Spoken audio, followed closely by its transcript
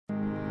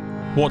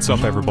What's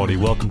up, everybody?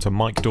 Welcome to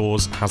Mike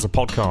Dawes Has a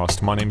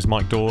Podcast. My name's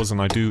Mike Dawes,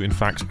 and I do, in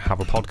fact, have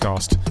a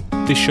podcast.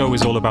 This show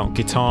is all about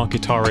guitar,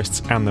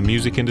 guitarists, and the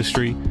music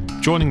industry.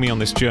 Joining me on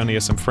this journey are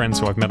some friends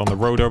who I've met on the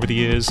road over the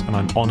years, and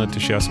I'm honoured to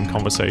share some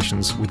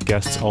conversations with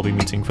guests I'll be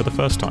meeting for the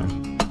first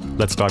time.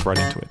 Let's dive right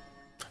into it.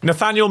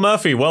 Nathaniel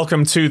Murphy,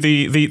 welcome to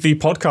the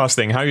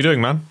podcasting. How are you doing,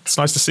 man? It's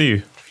nice to see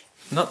you.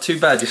 Not too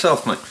bad.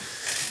 Yourself, mate?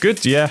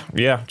 Good,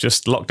 yeah.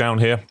 Just locked down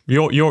here.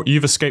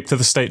 You've escaped to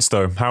the States,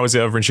 though. How is it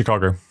over in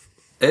Chicago?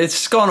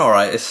 It's gone all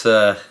right. It's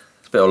a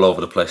bit all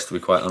over the place, to be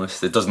quite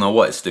honest. It doesn't know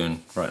what it's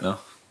doing right now.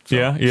 So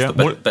yeah. It's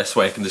the best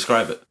way I can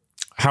describe it.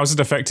 How's it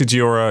affected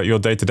your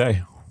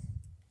day-to-day?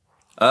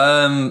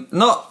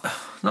 Not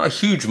a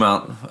huge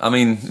amount. I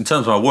mean, in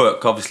terms of my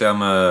work, obviously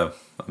not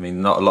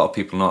a lot of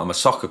people know I'm a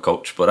soccer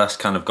coach, but that's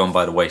kind of gone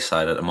by the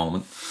wayside at the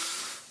moment.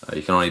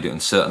 You can only do it in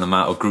a certain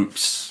amount of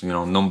groups,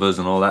 numbers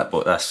and all that,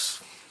 but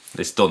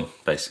it's done,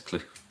 basically.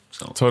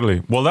 So.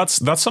 Totally. Well,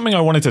 that's something I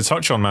wanted to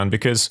touch on, man,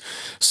 because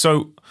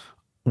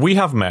we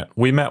have met.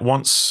 We met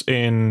once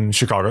in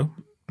Chicago,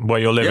 where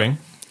you're living,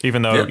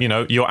 even though,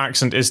 your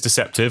accent is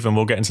deceptive, and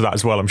we'll get into that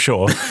as well, I'm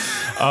sure.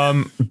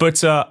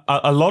 But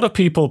a lot of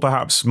people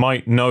perhaps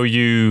might know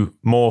you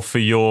more for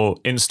your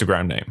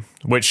Instagram name,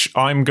 which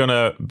I'm going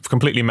to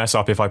completely mess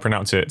up if I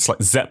pronounce it. It's like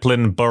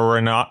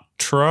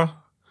zeppelinbarnatra.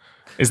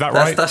 Is that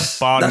right?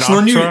 That's one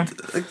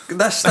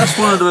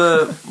of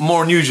the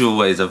more unusual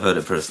ways I've heard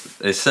it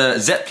pronounced. It's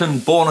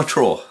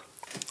zeppelinbarnatra.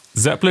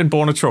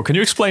 Zeppelinbarnatra. Can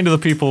you explain to the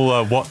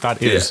people what that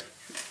is?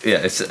 Yeah.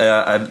 It's.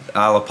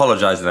 I'll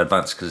apologise in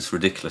advance because it's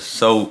ridiculous.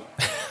 So,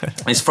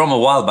 it's from a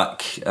while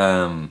back.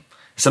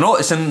 It's an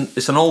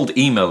old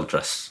email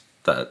address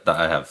that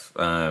I have,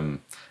 and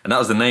that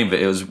was the name of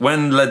it. It was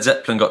when Led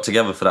Zeppelin got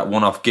together for that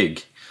one-off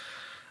gig,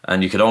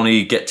 and you could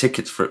only get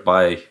tickets for it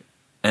by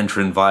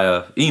entering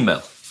via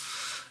email.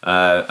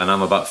 And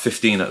I'm about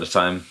 15 at the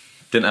time.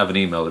 Didn't have an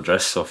email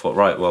address, so I thought,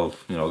 right, well,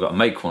 I've got to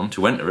make one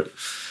to enter it.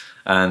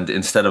 And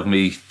instead of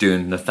me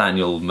doing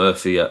Nathaniel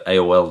Murphy at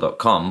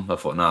AOL.com, I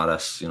thought,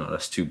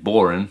 that's too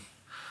boring.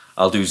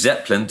 I'll do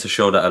Zeppelin to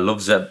show that I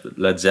love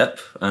Led Zepp.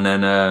 And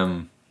then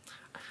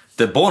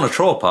the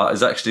Barnatra part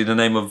is actually the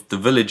name of the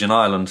village in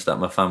Ireland that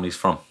my family's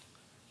from.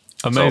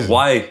 Amazing. So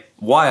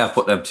why I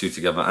put them two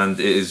together, and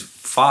it is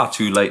far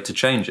too late to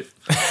change it.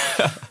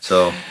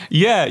 So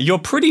yeah, you're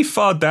pretty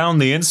far down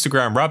the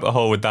Instagram rabbit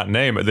hole with that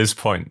name at this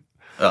point.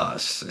 Oh,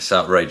 it's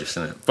outrageous,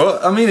 isn't it?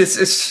 But I mean,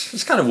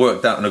 it's kind of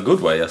worked out in a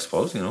good way, I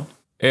suppose.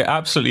 It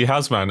absolutely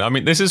has, man. I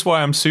mean, this is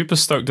why I'm super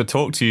stoked to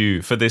talk to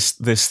you for this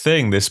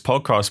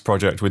podcast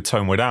project with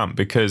Tone with Amp,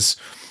 because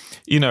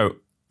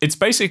it's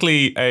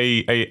basically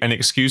an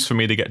excuse for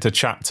me to get to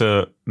chat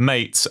to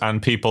mates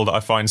and people that I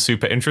find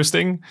super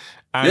interesting,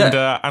 and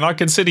I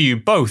consider you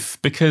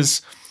both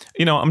because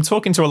I'm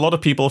talking to a lot of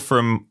people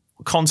from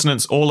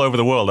continents all over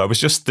the world. I was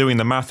just doing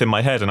the math in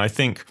my head, and I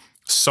think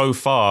so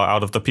far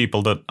out of the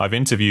people that I've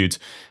interviewed,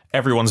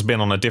 everyone's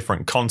been on a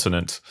different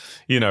continent,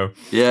 and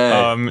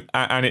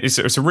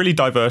it's a really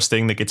diverse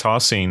thing, the guitar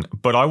scene.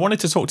 But I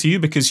wanted to talk to you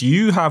because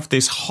you have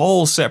this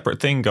whole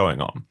separate thing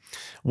going on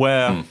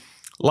where,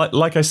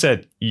 like I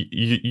said,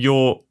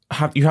 you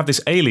have this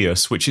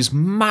alias which is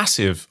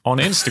massive on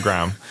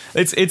Instagram.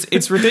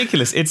 It's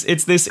ridiculous.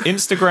 It's this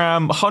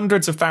Instagram,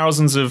 hundreds of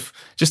thousands of,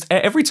 just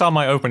every time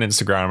I open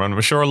Instagram, and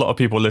I'm sure a lot of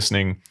people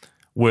listening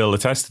will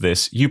attest to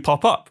this, you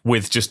pop up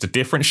with just a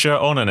different shirt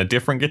on and a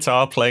different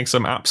guitar playing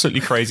some absolutely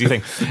crazy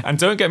thing. And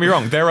don't get me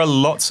wrong, there are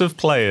lots of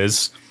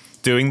players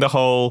doing the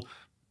whole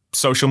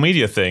social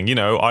media thing.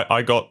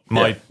 I got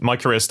my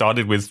career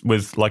started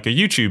with like a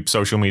YouTube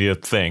social media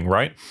thing,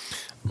 right?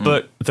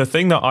 But the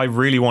thing that I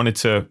really wanted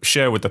to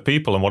share with the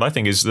people, and what I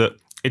think is that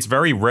it's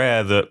very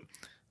rare that,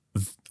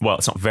 well,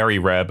 it's not very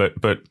rare, but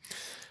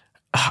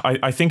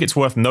I think it's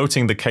worth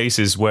noting the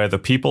cases where the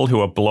people who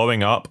are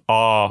blowing up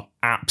are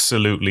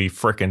absolutely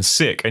freaking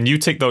sick, and you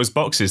tick those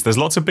boxes. There's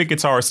lots of big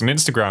guitarists on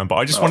Instagram, but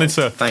I just wanted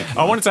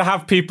to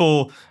have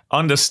people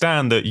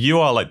understand that you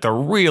are like the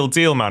real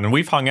deal, man. And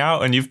we've hung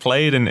out and you've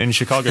played in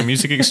Chicago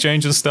Music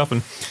Exchange and stuff,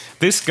 and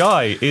this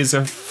guy is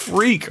a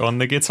freak on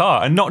the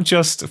guitar, and not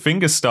just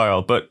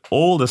fingerstyle, but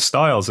all the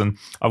styles. And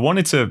I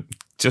wanted to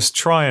just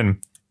try and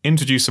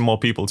introduce some more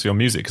people to your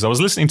music, because I was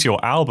listening to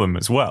your album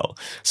as well.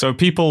 So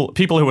people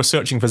who are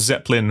searching for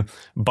Zeppelin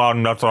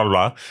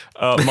Barnatra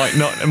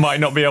might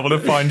not be able to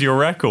find your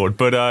record.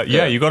 But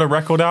you got a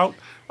record out.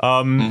 Do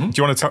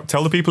you want to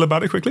tell the people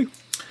about it quickly?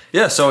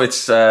 Yeah, so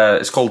it's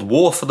called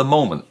War for the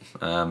Moment.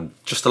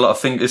 Just a lot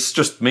of it's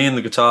just me and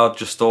the guitar,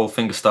 just all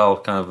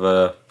fingerstyle kind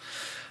of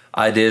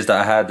ideas that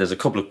I had. There's a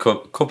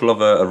couple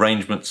of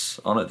arrangements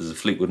on it. There's a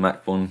Fleetwood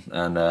Mac one,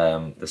 and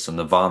there's some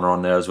Nirvana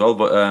on there as well.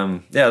 But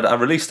I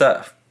released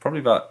that probably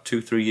about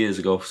 2-3 years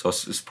ago, so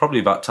it's probably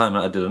about time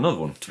that I did another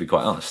one, to be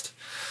quite honest.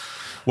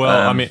 Well,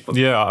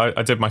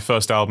 I did my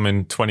first album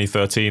in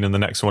 2013 and the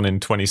next one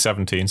in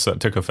 2017, so it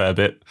took a fair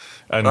bit.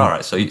 And all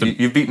right, so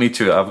you beat me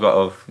to it.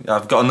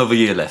 I've got another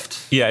year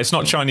left. Yeah, it's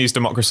not Chinese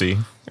democracy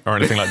or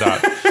anything like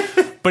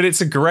that. But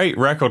it's a great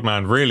record,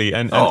 man, really.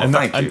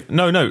 Thank you.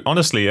 No,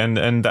 honestly,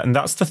 and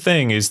that's the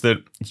thing, is that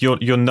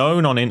you're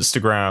known on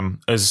Instagram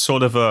as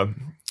sort of a,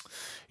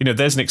 you know,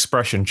 there's an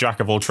expression, jack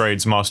of all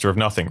trades, master of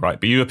nothing, right?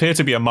 But you appear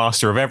to be a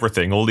master of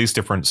everything, all these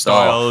different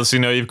styles. You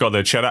know, you've got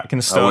the Chet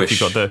Atkins stuff, you've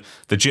got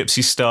the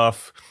gypsy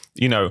stuff,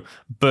 you know,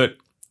 but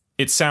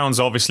it sounds,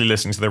 obviously,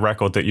 listening to the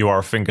record, that you are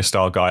a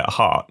fingerstyle guy at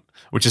heart,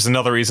 which is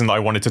another reason that I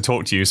wanted to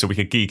talk to you, so we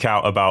could geek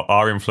out about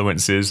our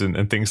influences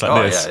and things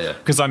like this.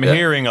 Because I'm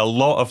hearing a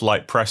lot of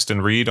like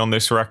Preston Reed on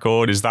this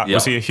record.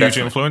 Was he a huge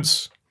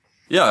influence?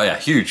 Yeah,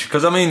 huge.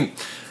 Because I mean,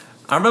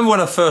 I remember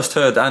when I first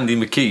heard Andy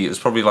McKee, it was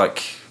probably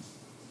like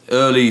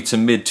early to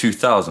mid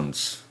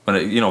 2000s, when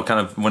it, you know, kind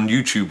of when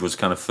YouTube was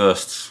kind of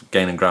first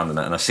gaining ground in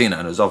that, and I seen it,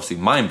 and it was obviously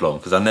mind blowing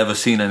because I'd never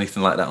seen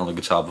anything like that on the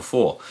guitar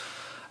before,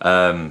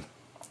 and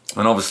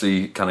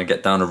obviously kind of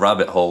get down a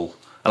rabbit hole,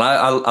 and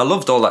I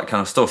loved all that kind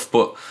of stuff.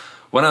 But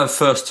when I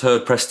first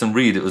heard Preston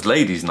Reed, it was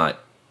Ladies Night,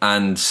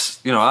 and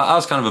you know, I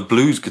was kind of a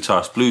blues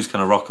guitarist, blues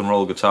kind of rock and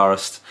roll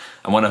guitarist,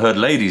 and when I heard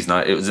Ladies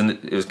Night, it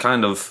was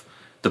kind of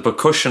the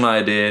percussion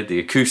idea, the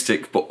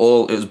acoustic, but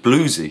it was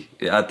bluesy.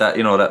 It had that,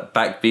 you know, that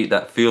backbeat,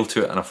 that feel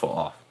to it, and I thought,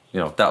 oh, you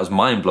know, that was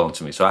mind blowing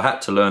to me. So I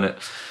had to learn it,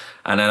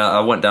 and then I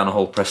went down a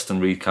whole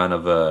Preston Reed kind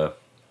of,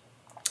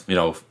 you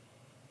know,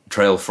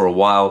 trail for a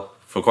while,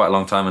 for quite a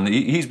long time, and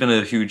he's been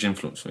a huge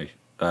influence for me.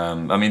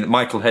 I mean,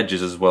 Michael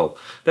Hedges as well.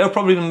 They were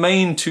probably the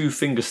main two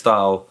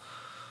fingerstyle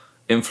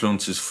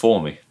influences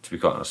for me, to be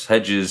quite honest.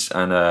 Hedges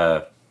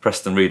and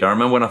Preston Reed. I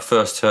remember when I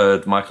first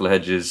heard Michael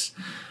Hedges'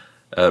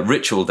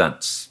 Ritual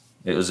Dance.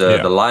 It was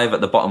the Live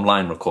at the Bottom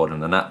Line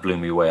recording, and that blew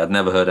me away. I'd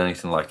never heard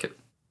anything like it.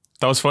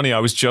 That was funny. I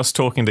was just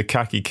talking to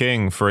Kaki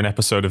King for an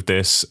episode of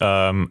this,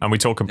 and we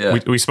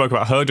spoke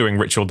about her doing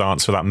Ritual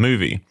Dance for that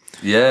movie.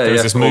 There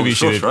was this movie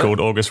she did called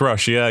August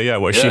Rush.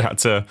 Where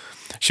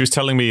she was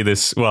telling me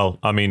this. Well,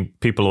 I mean,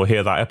 people will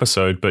hear that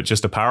episode, but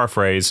just to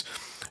paraphrase,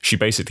 she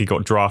basically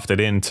got drafted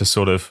in to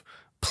sort of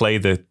play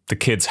the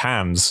kid's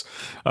hands,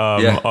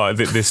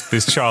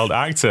 this child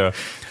actor.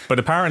 But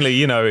apparently,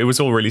 you know, it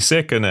was all really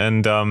sick, and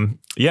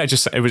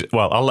it was.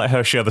 Well, I'll let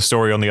her share the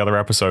story on the other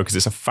episode, because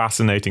it's a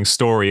fascinating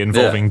story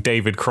involving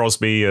David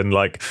Crosby and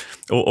like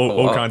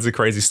all kinds of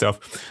crazy stuff.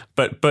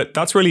 But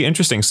that's really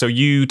interesting. So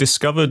you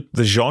discovered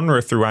the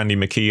genre through Andy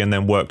McKee and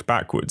then worked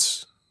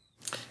backwards.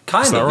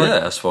 Kind of,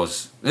 right? I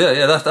suppose.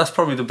 That's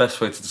probably the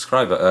best way to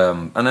describe it.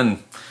 And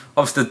then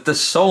obviously there's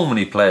so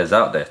many players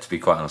out there, to be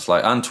quite honest.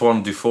 Like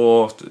Antoine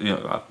Dufour. You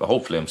know,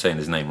 hopefully I'm saying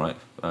his name right.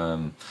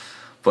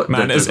 But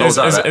man, as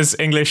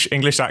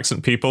English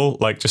accent people,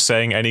 like just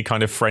saying any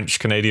kind of French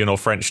Canadian or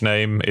French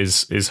name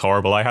is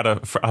horrible. I have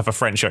a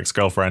French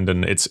ex-girlfriend,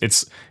 and it's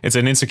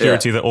an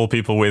insecurity that all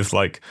people with,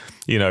 like,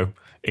 you know,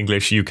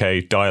 English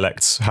UK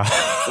dialects have.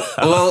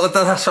 Well,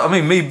 that's what I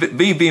mean.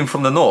 Me being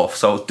from the north,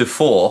 so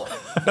Dufour,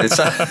 it's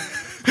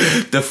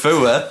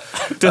Dufour,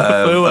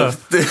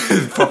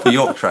 proper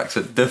Yorkshire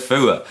accent,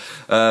 Dufour.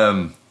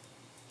 But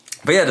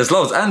yeah, there's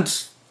loads, and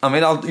I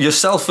mean,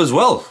 yourself as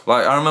well.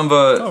 Like I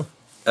remember.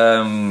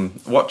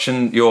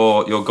 Watching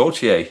your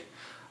Gautier,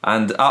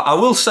 and I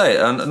will say,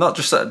 and not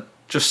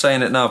just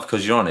saying it now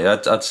because you're on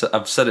it,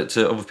 I've said it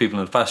to other people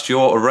in the past,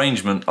 your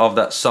arrangement of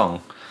that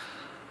song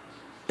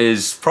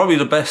is probably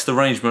the best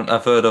arrangement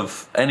I've heard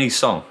of any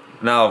song.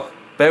 Now,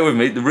 bear with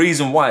me, the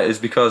reason why is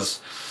because,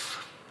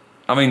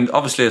 I mean,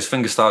 obviously as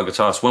fingerstyle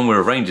guitarists, when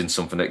we're arranging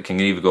something, it can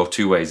either go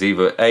two ways.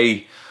 Either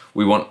A,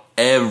 we want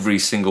every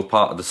single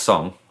part of the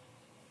song,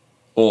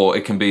 or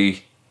it can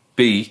be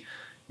B,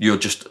 you're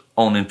just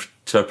own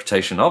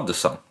interpretation of the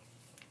song.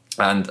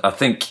 And I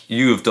think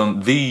you have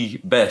done the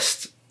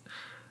best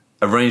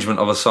arrangement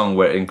of a song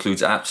where it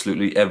includes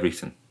absolutely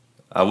everything.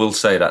 I will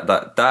say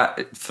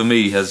that for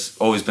me has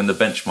always been the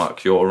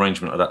benchmark, your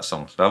arrangement of that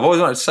song. So I've always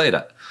wanted to say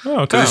that.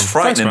 Oh, damn. It's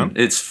frightening. Thanks,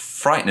 man. It's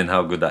frightening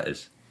how good that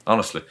is,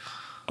 honestly.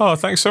 Oh,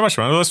 thanks so much,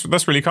 man. Well,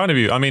 that's really kind of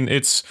you. I mean,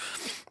 it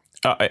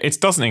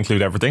doesn't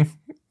include everything.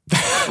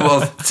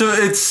 Well, so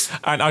it's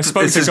as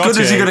good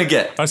as you're gonna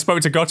get. I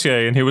spoke to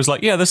Gautier, and he was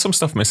like, "Yeah, there's some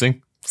stuff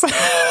missing."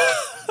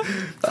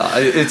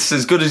 It's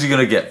as good as you're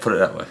gonna get. Put it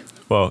that way.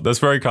 Well, that's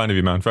very kind of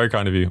you, man. Very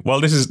kind of you.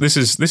 Well, this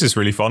is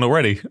really fun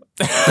already.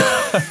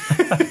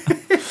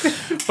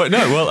 But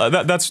no, well,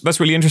 that's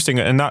really interesting,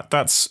 and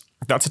that's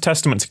a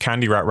testament to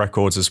Candy Rat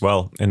Records as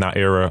well in that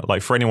era.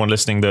 Like for anyone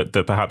listening that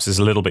perhaps is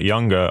a little bit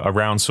younger,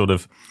 around sort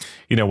of,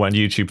 you know, when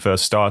YouTube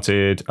first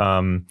started,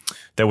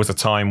 there was a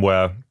time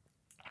where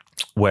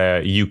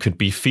you could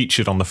be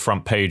featured on the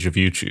front page of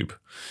YouTube.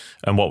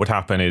 And what would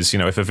happen is, you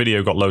know, if a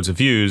video got loads of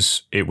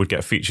views, it would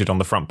get featured on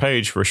the front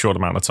page for a short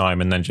amount of time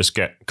and then just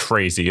get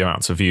crazy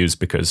amounts of views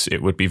because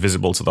it would be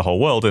visible to the whole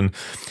world. And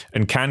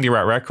Candy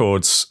Rat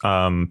Records,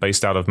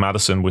 based out of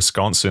Madison,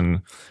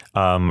 Wisconsin,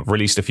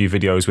 released a few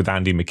videos with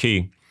Andy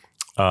McKee,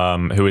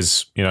 who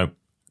is, you know,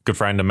 good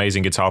friend,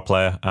 amazing guitar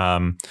player,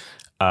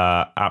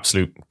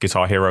 absolute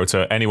guitar hero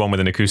to anyone with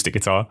an acoustic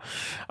guitar.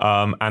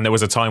 And there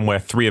was a time where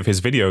 3 of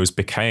his videos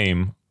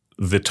became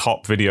the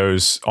top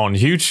videos on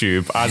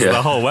YouTube as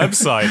the whole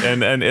website,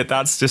 and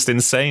that's just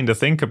insane to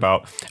think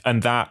about.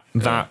 And that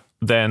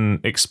then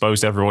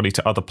exposed everybody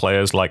to other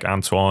players like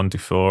Antoine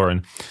Dufour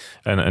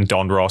and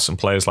Don Ross and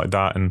players like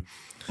that. And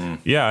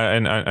yeah,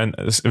 and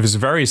it was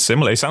very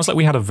similar. It sounds like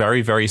we had a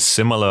very, very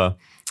similar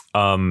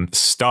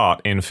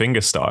start in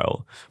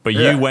fingerstyle, but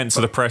you went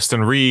to the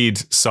Preston Reed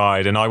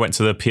side and I went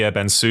to the Pierre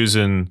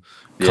Bensusan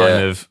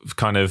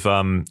kind of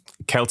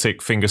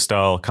Celtic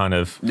fingerstyle kind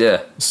of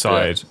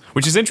side,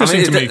 which is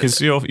interesting to me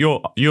because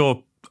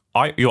you're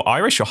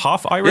Irish, you're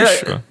half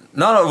Irish. Yeah,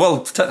 no.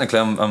 Well, technically,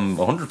 I'm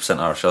 100%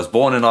 Irish. I was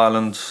born in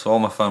Ireland. All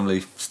my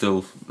family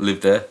still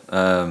lived there.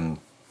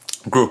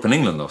 Grew up in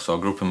England though, so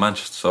I grew up in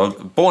Manchester. So I was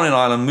born in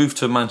Ireland, moved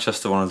to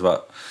Manchester when I was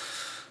about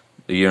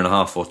a year and a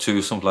half or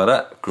two, something like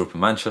that. Grew up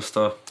in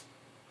Manchester.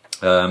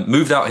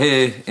 Moved out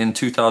here in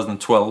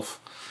 2012,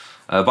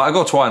 but I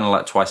go to Ireland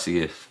like twice a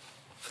year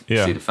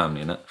to see the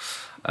family in it.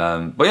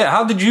 But yeah,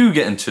 how did you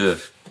get into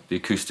the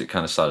acoustic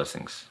kind of side of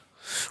things?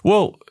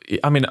 Well,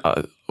 I mean,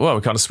 we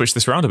kind of switched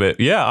this around a bit.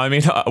 Yeah, I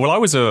mean, I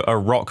was a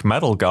rock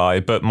metal guy,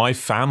 but my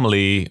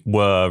family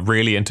were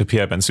really into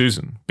Pierre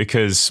Bensusan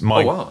because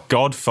my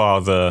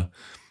godfather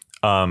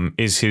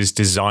is his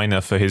designer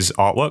for his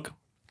artwork.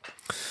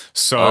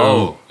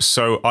 So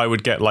I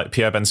would get like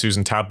Pierre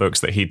Bensusan tab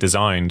books that he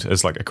designed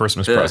as like a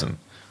Christmas present.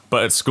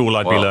 But at school,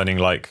 I'd be learning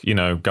like,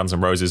 Guns N'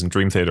 Roses and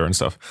Dream Theater and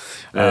stuff.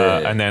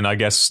 And then I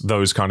guess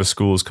those kind of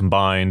schools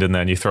combined, and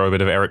then you throw a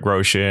bit of Eric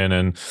Roche in.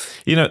 And,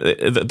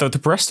 the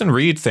Preston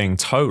Reed thing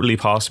totally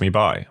passed me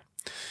by,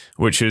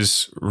 which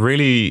is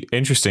really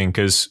interesting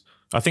because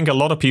I think a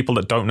lot of people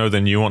that don't know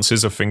the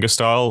nuances of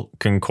fingerstyle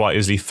can quite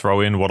easily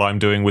throw in what I'm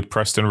doing with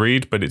Preston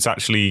Reed, but it's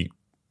actually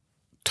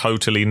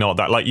totally not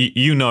that. Like,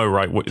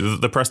 right,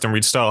 the Preston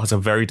Reed style has a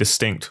very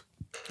distinct,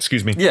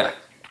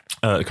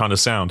 kind of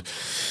sound.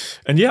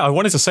 And yeah, I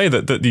wanted to say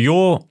that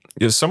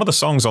some of the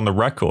songs on the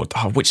record,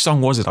 which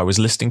song was it I was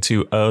listening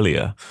to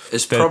earlier?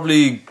 It's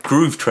probably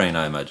Groove Train,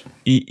 I imagine.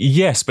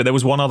 Yes, but there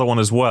was one other one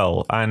as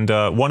well. And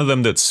one of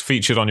them that's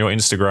featured on your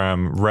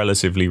Instagram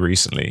relatively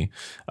recently.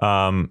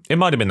 It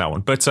might have been that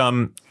one. But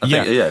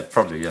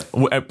probably.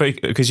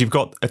 Because you've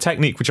got a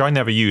technique which I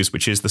never use,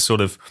 which is the sort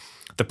of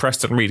the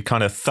Preston Reed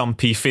kind of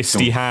thumpy,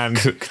 fisty hand.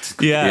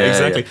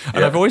 Exactly.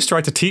 And I've always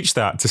tried to teach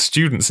that to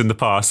students in the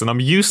past, and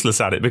I'm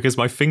useless at it because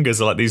my fingers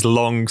are like these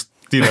long,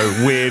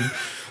 weird.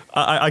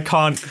 I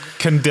can't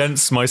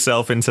condense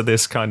myself into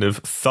this kind of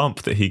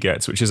thump that he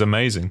gets, which is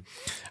amazing.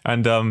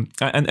 And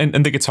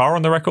the guitar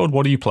on the record,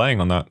 what are you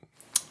playing on that?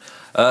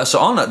 So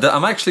on that,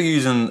 I'm actually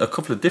using a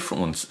couple of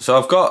different ones.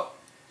 So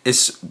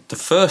it's the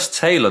first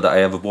Taylor that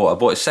I ever bought. I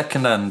bought it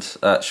secondhand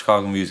at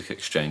Chicago Music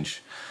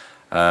Exchange.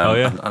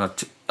 And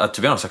to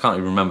be honest, I can't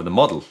even remember the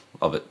model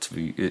of it.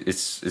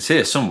 It's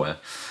here somewhere.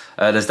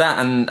 There's that,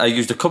 and I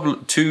used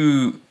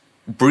two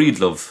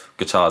Breedlove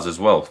guitars as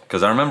well,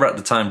 because I remember at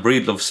the time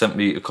Breedlove sent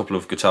me a couple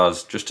of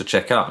guitars just to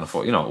check out, and I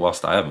thought,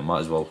 whilst I have them, might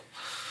as well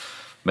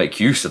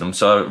make use of them.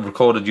 So I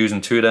recorded using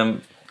two of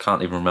them.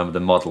 Can't even remember the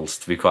models,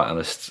 to be quite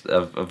honest.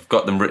 I've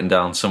got them written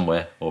down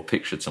somewhere or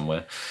pictured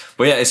somewhere.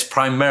 But yeah, it's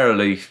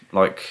primarily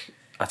like,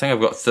 I think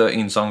I've got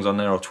 13 songs on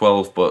there or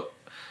 12, but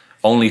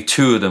only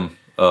two of them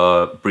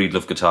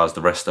Breedlove guitars,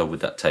 the rest are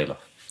with that Taylor.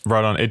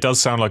 Right on. It does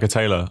sound like a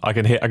Taylor. I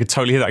could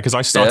totally hear that because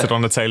I started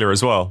on the Taylor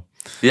as well.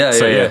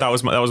 That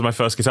was my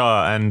first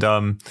guitar, and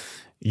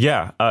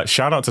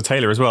shout out to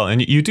Taylor as well.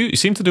 And you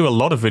seem to do a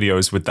lot of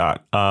videos with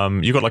that.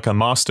 You got like a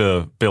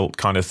master built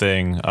kind of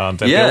thing.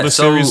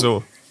 Series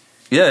or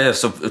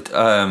So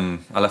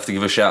I'll have to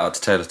give a shout out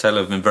to Taylor. Taylor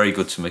have been very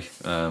good to me.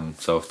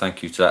 So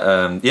thank you to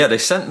that. They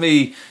sent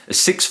me a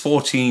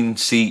 614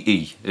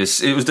 CE.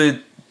 It was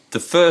the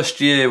first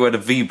year where the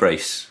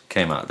V-Brace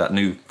came out, that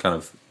new kind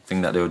of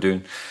thing that they were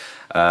doing.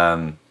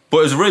 But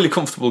it was a really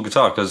comfortable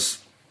guitar because,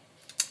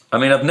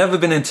 I've never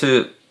been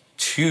into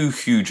too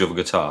huge of a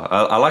guitar.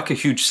 I like a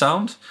huge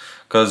sound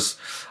because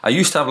I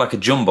used to have like a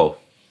jumbo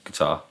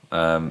guitar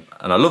and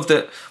I loved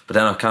it, but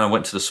then I kind of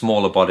went to the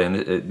smaller body and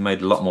it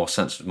made a lot more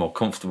sense, it was more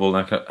comfortable,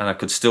 and I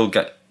could still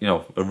get,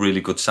 a really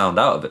good sound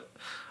out of it.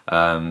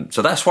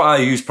 So that's what I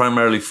use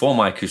primarily for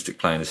my acoustic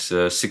playing, it's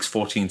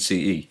 614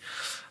 CE.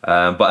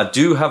 But I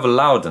do have a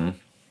Loudon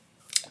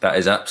that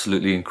is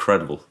absolutely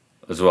incredible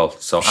as well.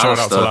 So shout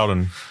out to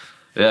Loudon.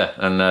 Yeah,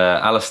 and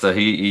Alistair,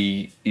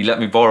 he let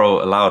me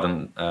borrow a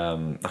Loudon.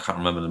 I can't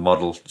remember the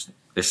model.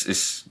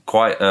 It's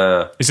quite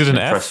is it an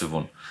impressive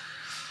one.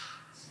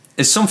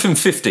 It's something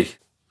 50.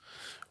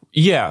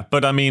 Yeah,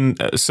 but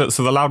so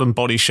the Loudon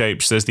body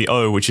shapes. There's the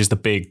O, which is the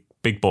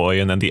big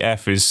boy, and then the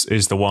F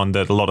is the one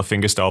that a lot of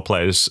fingerstyle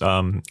players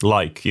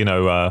like.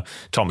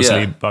 Thomas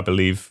Lee, I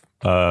believe,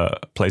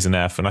 plays an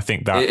F, and I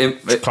think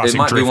that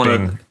classic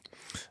drifting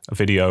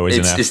video is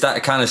an F. It's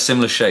that kind of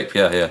similar shape,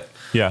 yeah.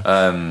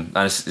 And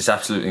it's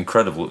absolutely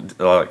incredible.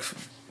 Like,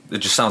 it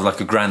just sounds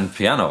like a grand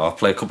piano. I'll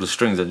play a couple of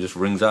strings and it just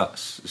rings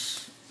out.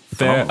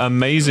 They're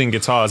amazing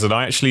guitars, and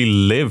I actually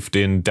lived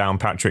in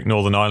Downpatrick,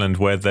 Northern Ireland,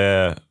 where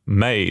they're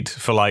made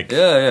for like...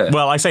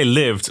 Well, I say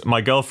lived. My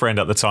girlfriend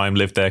at the time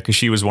lived there because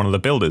she was one of the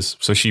builders,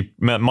 so she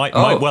might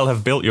well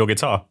have built your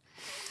guitar.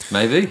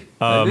 Maybe.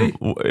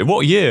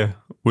 What year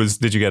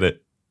did you get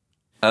it?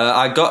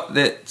 I got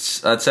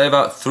it, I'd say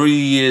about 3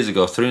 years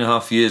ago,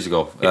 3.5 years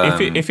ago.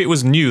 If it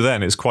was new,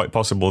 then it's quite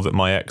possible that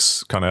my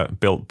ex kind of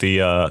built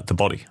the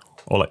body,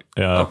 or like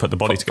put the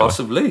body together.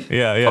 Possibly.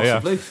 Yeah.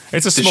 Possibly.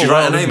 It's a small Did she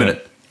write world, a name isn't in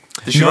it?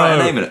 Did she write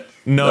a name in it?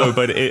 No,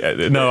 but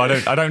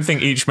I don't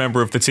think each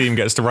member of the team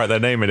gets to write their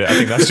name in it. I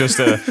think that's just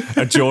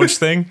a George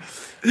thing.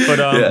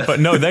 But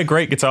no, they're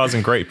great guitars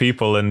and great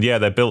people, and yeah,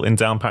 they're built in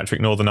Downpatrick,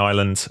 Northern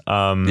Ireland.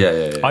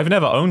 I've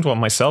never owned one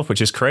myself,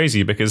 which is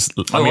crazy because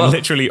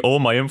literally all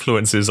my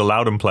influences are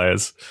Loudon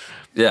players.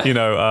 Yeah, you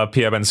know,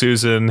 Pierre Ben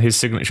Susan, his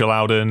signature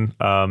Loudon,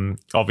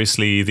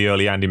 obviously the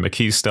early Andy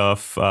McKee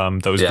stuff.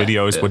 Those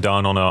videos were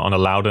done on a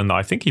Loudon that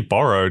I think he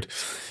borrowed.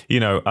 You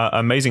know,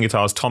 amazing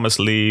guitars, Thomas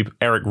Lieb,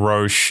 Eric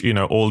Roche, you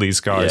know, all these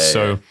guys.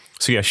 So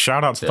yeah,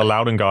 shout out to the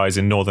Loudon guys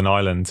in Northern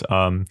Ireland.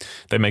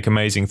 They make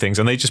amazing things,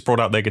 and they just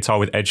brought out their guitar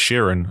with Ed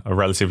Sheeran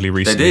relatively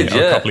recently,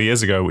 a couple of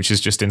years ago, which is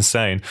just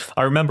insane.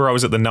 I remember I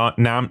was at the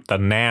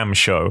NAMM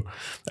show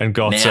and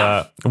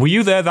got. Were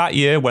you there that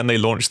year when they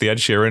launched the Ed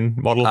Sheeran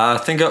model? I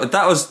think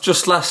that was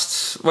just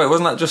last. Wait,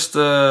 wasn't that just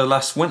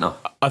last winter?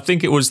 I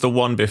think it was the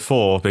one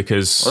before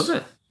because. Was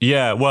it?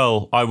 Yeah,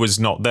 well, I was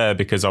not there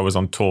because I was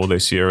on tour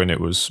this year, and it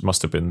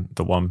must have been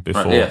the one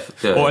before,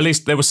 or at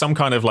least there was some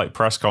kind of like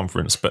press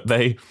conference. But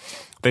they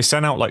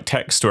sent out like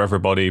text to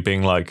everybody,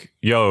 being like,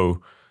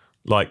 "Yo,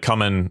 like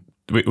come and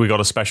we got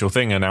a special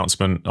thing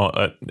announcement."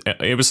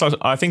 It was,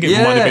 I think it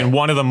might have been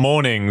one of the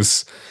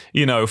mornings,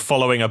 you know,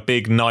 following a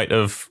big night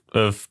of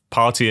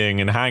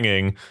partying and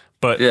hanging,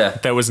 but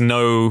there was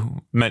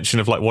no mention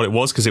of like what it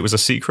was because it was a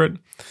secret.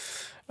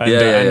 And,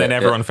 and then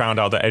everyone found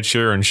out that Ed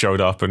Sheeran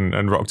showed up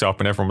and rocked up,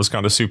 and everyone was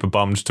kind of super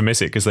bummed to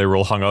miss it because they were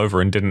all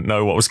hungover and didn't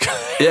know what was going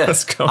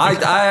on.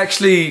 I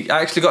actually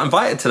got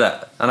invited to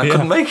that, and I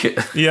couldn't make it.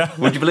 Yeah.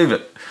 Would you believe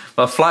it?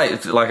 My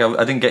flight, like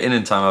I didn't get in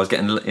time. I was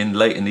getting in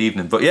late in the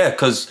evening. But yeah,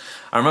 because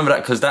I remember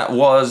that because that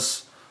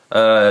was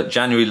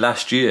January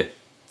last year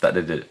that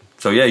they did it.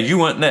 So yeah, you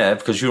weren't there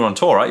because you were on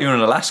tour, right? You were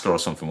in Alaska or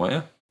something, weren't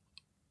you?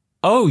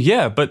 Oh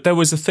yeah, but there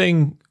was a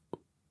thing.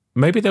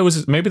 Maybe there was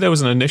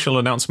an initial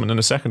announcement and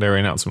a secondary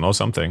announcement or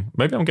something.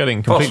 Maybe I'm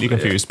getting completely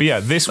confused. But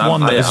yeah, this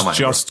one that has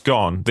just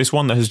gone. This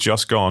one that has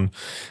just gone.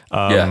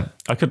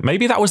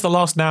 Maybe that was the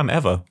last NAMM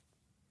ever.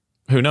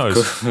 Who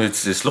knows?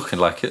 It's looking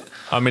like it.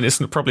 I mean, it's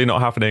probably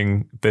not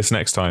happening this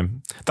next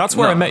time. That's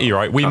where I met you,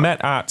 right? We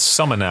met at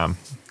Summer NAMM.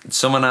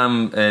 Summer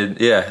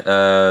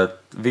NAMM,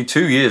 be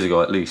 2 years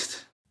ago at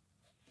least.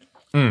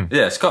 Yeah,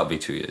 it's got to be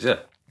 2 years. Yeah,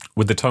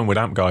 with the Tone with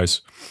Amp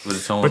guys. With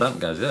the Tone with Amp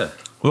guys, yeah.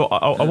 Well,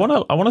 I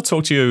want to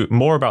talk to you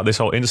more about this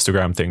whole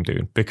Instagram thing,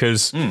 dude,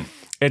 because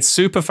it's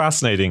super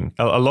fascinating.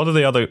 A lot of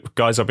the other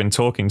guys I've been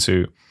talking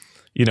to,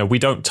 you know, we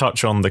don't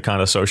touch on the kind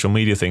of social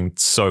media thing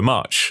so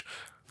much.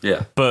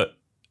 Yeah. But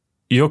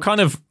you're kind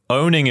of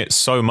owning it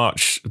so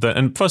much that,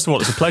 and first of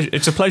all, it's a pleasure.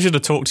 It's a pleasure to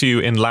talk to you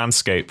in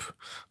landscape.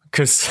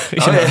 Because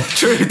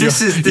true.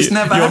 This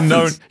never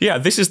happens.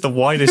 This is the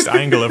widest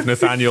angle of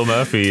Nathaniel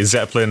Murphy,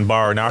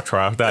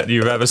 Zeppelin-Barnatra that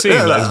you've ever seen,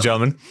 ladies and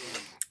gentlemen.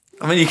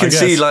 I mean, you can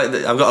see, like,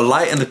 I've got a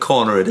light in the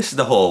corner here. This is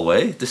the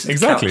hallway. This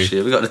is the couch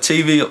here. We've got the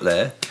TV up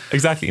there.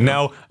 Exactly.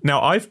 Now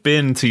I've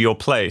been to your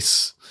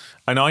place,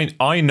 and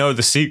I know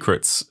the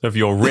secrets of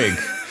your rig.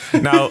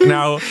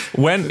 now,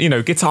 when, you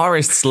know,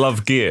 guitarists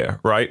love gear,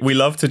 right? We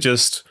love to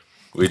just...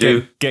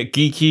 Get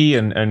geeky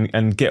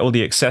and get all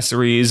the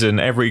accessories, and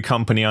every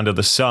company under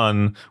the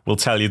sun will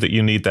tell you that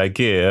you need their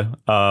gear.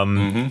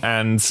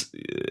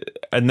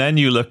 And then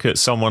you look at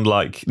someone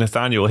like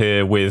Nathaniel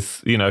here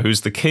with, you know,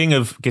 who's the king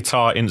of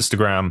guitar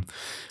Instagram.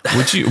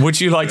 Would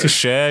you like to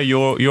share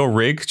your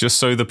rig just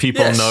so the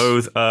people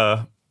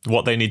know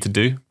what they need to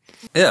do?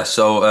 Yeah,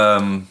 so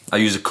I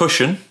use a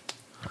cushion.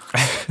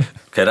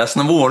 Okay, that's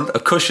number one. A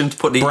cushion to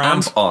put the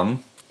amp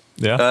on.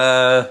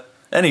 Yeah.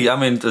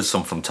 There's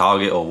some from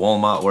Target or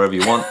Walmart, wherever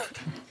you want.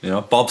 You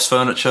know, Bob's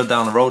Furniture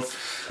down the road.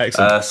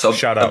 Excellent. So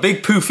shout out. A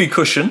big poofy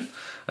cushion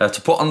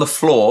to put on the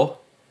floor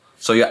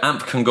so your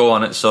amp can go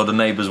on it so the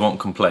neighbours won't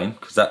complain,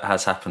 because that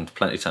has happened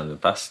plenty of times in the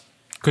past.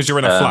 Because you're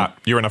in a flat.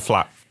 You're in a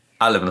flat.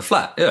 I live in a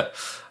flat,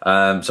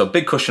 yeah. So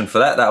big cushion for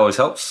that. That always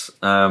helps.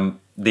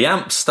 The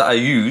amps that I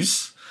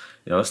use,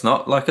 you know, it's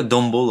not like a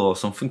Dumble or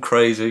something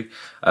crazy.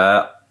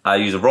 I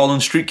use a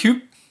Roland Street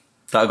Cube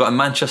that I got in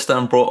Manchester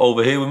and brought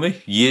over here with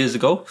me years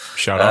ago.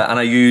 Shout out. And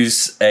I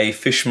use a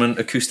Fishman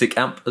acoustic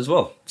amp as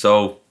well.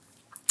 So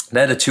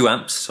they're the two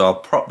amps. So I'll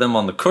prop them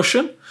on the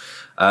cushion.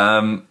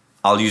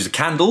 I'll use a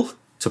candle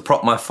to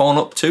prop my phone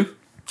up to.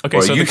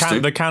 Okay, so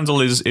the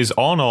candle is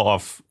on or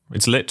off?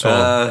 It's lit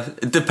or?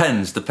 It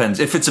depends.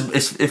 If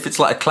it's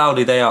like a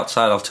cloudy day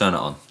outside, I'll turn it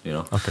on, you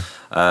know. Okay.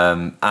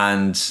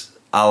 And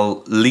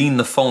I'll lean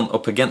the phone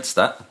up against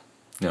that.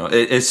 You know,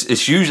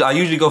 it's usually, I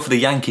usually go for the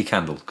Yankee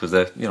candle because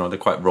they're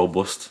quite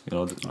robust. You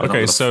know, they're not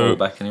gonna fall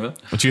back anywhere.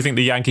 Do you think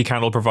the Yankee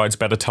candle provides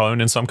better tone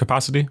in some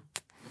capacity?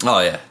 Oh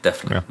yeah,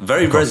 definitely. Yeah,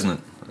 very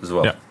resonant as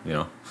well. Yeah. You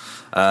know,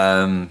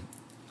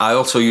 I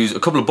also use a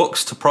couple of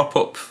books to prop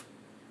up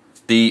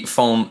the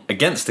phone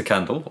against the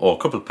candle, or a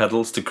couple of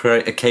pedals to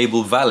create a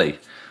cable valley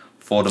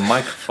for the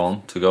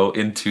microphone to go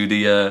into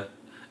the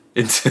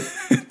into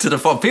to the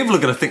phone. People are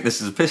going to think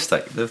this is a piss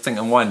take. They think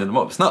I'm winding them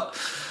up. It's not.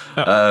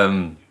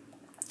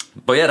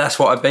 But yeah, that's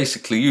what I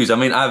basically use. I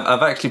mean,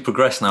 I've actually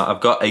progressed now.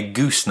 I've got a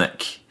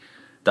gooseneck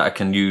that I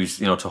can use,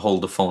 you know, to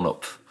hold the phone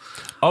up.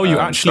 Oh, you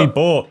actually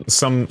bought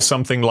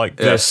something like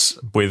this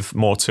with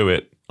more to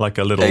it, like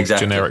a little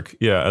generic,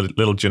 a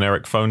little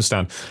generic phone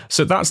stand.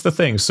 So that's the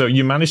thing. So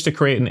you managed to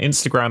create an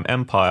Instagram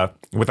empire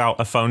without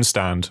a phone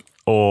stand,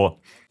 or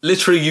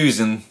literally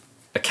using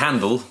a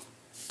candle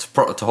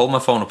to hold my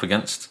phone up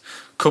against,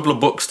 a couple of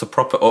books to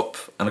prop it up,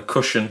 and a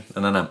cushion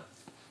and an amp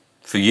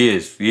for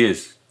years.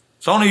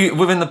 It's only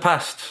within the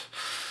past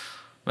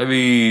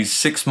maybe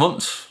 6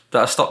 months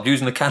that I stopped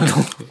using the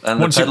candle and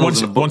once the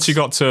pedals and the books. Once you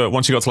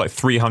got to like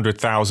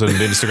 300,000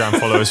 Instagram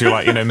followers, you're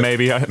like, you know,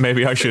 maybe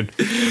I should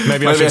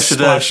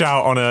splash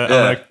out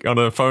on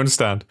a phone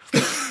stand.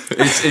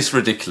 It's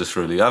ridiculous,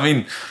 really. I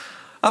mean,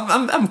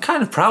 I'm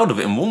kind of proud of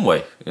it in one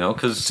way, you know,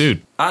 because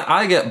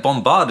I get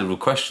bombarded with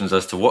questions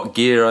as to what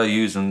gear I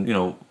use, and you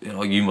know,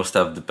 you must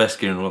have the best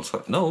gear in the world. It's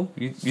like, no,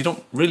 you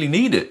don't really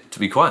need it, to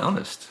be quite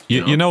honest.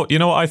 You know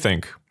what I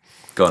think?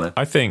 Go on then.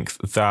 I think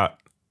that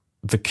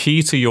the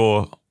key to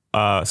your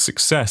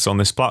success on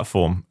this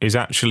platform is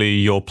actually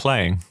your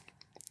playing.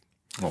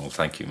 Oh,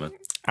 thank you, man.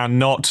 And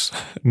not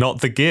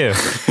the gear.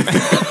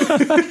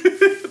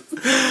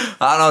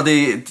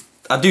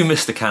 I do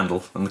miss the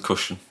candle and the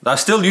cushion. I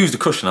still use the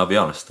cushion, I'll be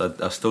honest.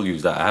 I still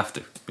use that. I have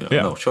to. You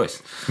know, no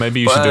choice.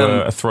 Maybe you should do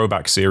a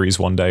throwback series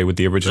one day with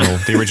the original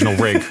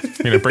rig.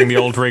 You know, bring the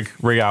old rig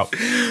out.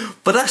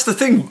 But that's the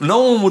thing.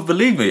 No one would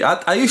believe me.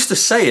 I used to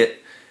say it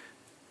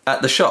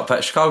at the shop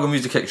at Chicago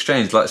Music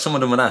Exchange. Like, some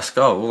of them would ask,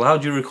 "Oh, well, how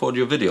do you record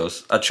your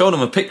videos?" I'd show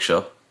them a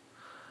picture,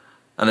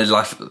 and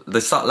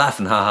they'd start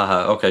laughing. Ha ha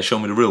ha. Okay, show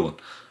me the real one.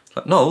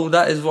 Like, no,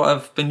 that is what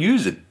I've been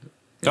using.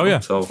 Oh yeah.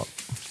 So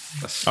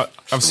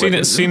I've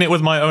seen it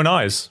with my own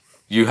eyes.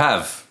 You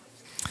have.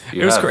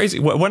 It was crazy.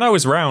 When I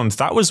was round,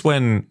 that was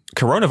when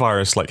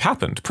coronavirus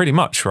happened, pretty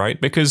much, right?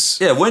 Because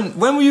when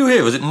were you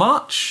here? Was it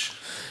March?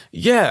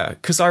 Yeah,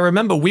 because I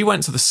remember we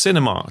went to the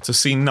cinema to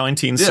see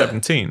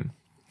 1917.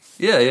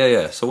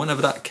 Yeah. So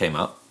whenever that came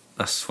out,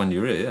 that's when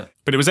you were here. Yeah,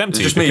 but it was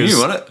empty. It was just me and you,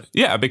 wasn't it?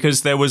 Yeah,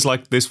 because there was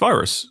this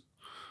virus.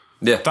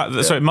 Yeah.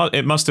 So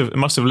it must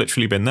have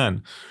literally been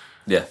then.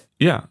 Yeah.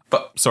 Yeah.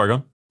 But sorry, go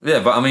on. Yeah,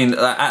 but I mean,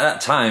 at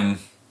that time,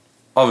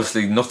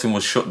 obviously nothing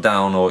was shut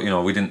down, or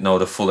we didn't know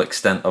the full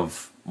extent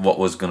of what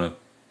was going to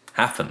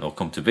happen or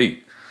come to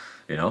be.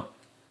 Yeah,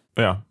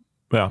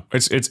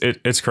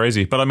 it's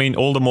crazy. But I mean,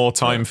 all the more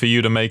time for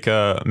you to make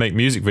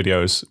music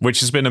videos, which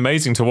has been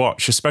amazing to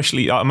watch.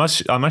 Especially, I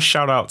must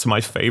shout out to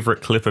my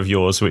favorite clip of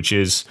yours, which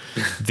is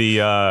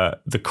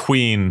the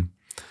Queen.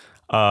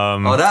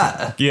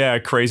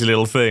 That crazy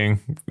little thing.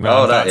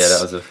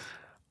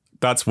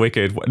 That's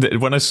wicked.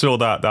 When I saw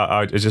that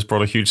it just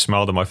brought a huge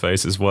smile to my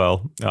face as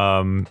well.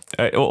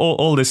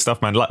 All this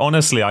stuff, man.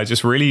 Honestly, I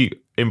just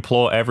really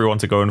implore everyone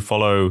to go and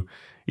follow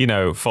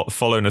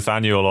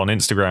Nathaniel on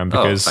Instagram,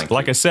 because,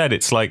 I said,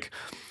 it's like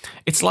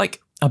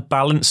a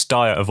balanced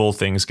diet of all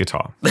things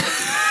guitar.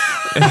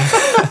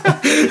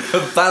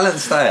 A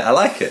balanced diet. I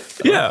like it.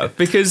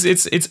 Because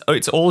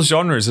it's all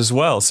genres as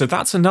well. So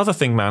that's another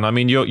thing, man. I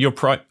mean,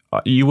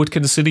 you would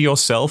consider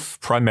yourself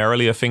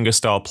primarily a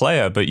fingerstyle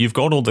player, but you've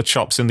got all the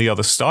chops in the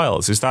other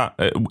styles. Is that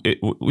how?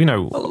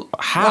 Well,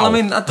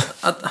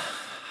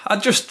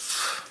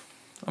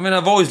 I mean,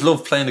 I've always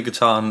loved playing the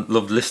guitar and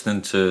loved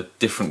listening to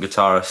different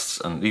guitarists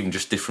and even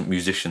just different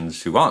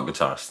musicians who aren't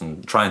guitarists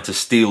and trying to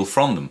steal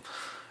from them.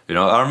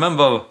 I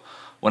remember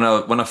when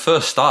I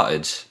first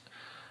started,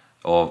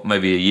 or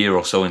maybe a year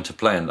or so into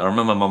playing, I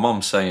remember my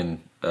mum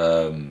saying,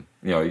 you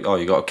got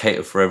to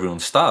cater for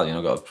everyone's style.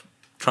 Got to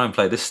try and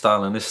play this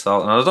style and this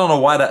style. And I don't know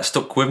why that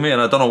stuck with me,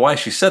 and I don't know why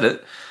she said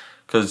it,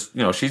 because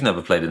she's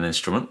never played an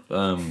instrument.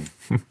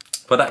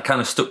 But that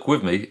kind of stuck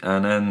with me,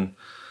 and then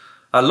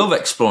I love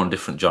exploring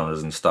different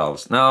genres and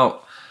styles.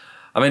 Now,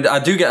 I mean, I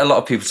do get a lot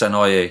of people saying,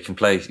 "Oh yeah, you can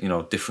play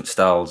different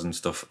styles and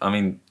stuff." I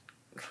mean,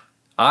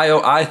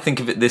 I think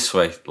of it this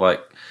way: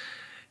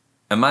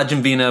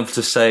 imagine being able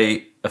to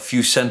say a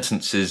few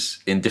sentences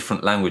in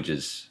different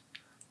languages,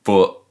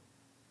 but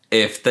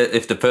if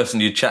the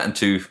person you're chatting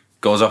to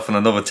goes off on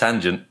another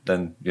tangent,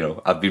 then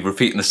I'd be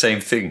repeating the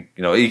same thing.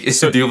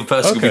 So the other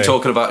person could be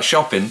talking about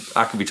shopping,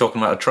 I could be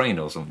talking about a train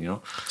or something.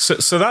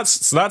 So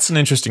that's an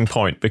interesting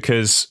point,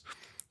 because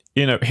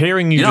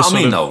hearing you, know just what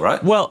I mean, though,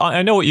 right? Well,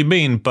 I know what you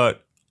mean,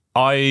 but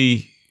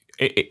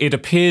it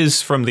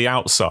appears from the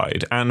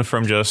outside and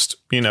from just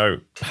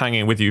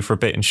hanging with you for a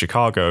bit in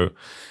Chicago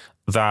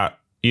that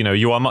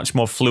you are much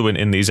more fluent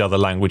in these other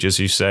languages,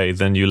 you say,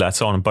 than you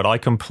let on. But I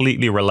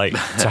completely relate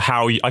to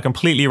how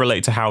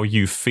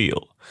you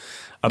feel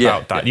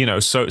about that. Yeah.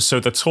 So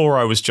the tour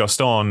I was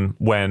just on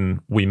when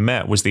we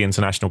met was the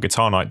International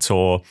Guitar Night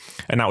tour,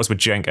 and that was with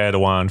Cenk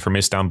Erdogan from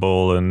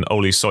Istanbul and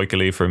Olli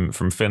Soikeli from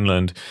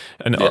Finland.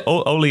 And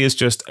Olli is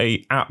just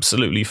a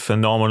absolutely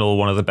phenomenal,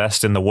 one of the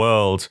best in the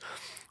world.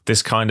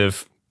 This kind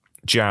of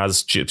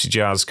gypsy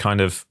jazz, kind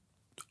of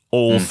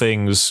all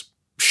things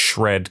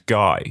shred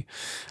guy.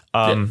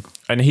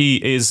 And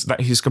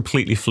he's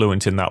completely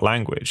fluent in that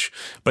language.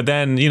 But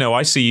then, you know,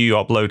 I see you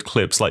upload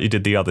clips like you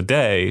did the other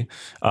day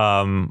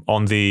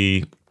on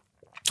the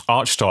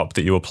archtop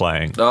that you were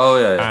playing. Oh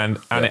yeah.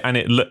 And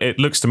it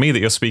looks to me that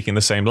you're speaking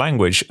the same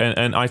language.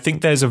 And I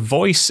think there's a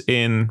voice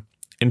in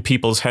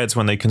people's heads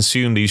when they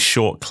consume these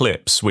short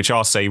clips, which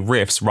are, say,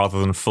 riffs rather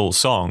than full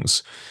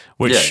songs,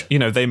 which, you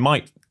know, they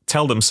might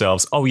tell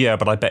themselves, oh yeah,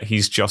 but I bet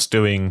he's just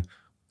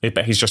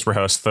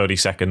rehearsed 30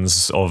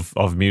 seconds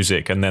of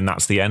music and then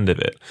that's the end of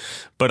it.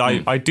 But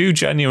I do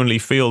genuinely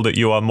feel that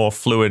you are more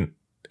fluent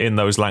in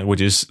those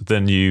languages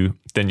than you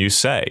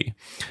say,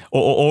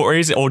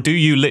 or do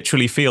you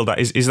literally feel that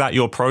is that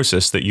your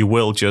process, that you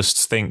will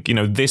just think, you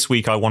know, this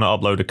week I want to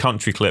upload a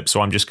country clip, so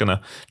I'm just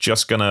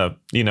gonna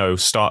you know,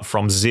 start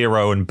from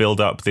zero and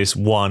build up this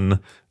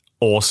one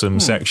awesome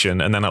section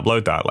and then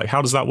upload that? Like,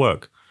 how does that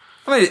work?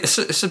 I mean,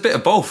 it's a bit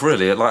of both,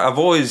 really. Like, I've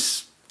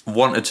always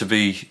wanted to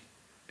be,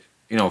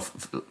 you know,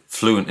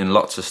 fluent in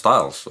lots of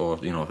styles, or,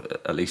 you know,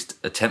 at least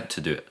attempt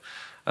to do it.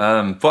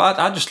 But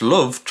I just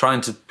love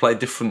trying to play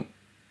different,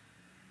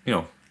 you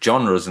know,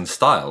 genres and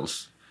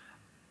styles.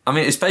 I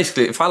mean, it's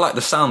basically, if I like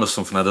the sound of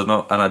something I don't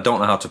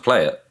know how to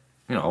play it,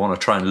 you know, I want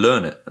to try and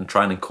learn it and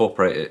try and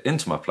incorporate it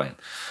into my playing.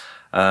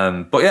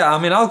 But yeah, I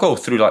mean, I'll go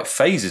through like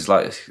phases.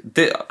 Like,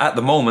 at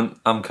the moment,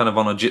 I'm kind of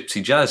on a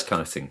gypsy jazz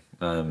kind of thing.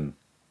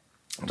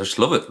 I just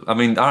love it. I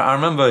mean, I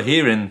remember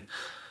hearing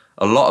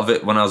a lot of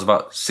it when I was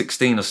about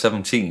 16 or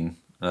 17.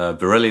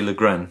 Borelli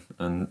Legren,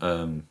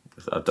 and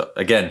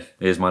again,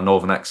 here's my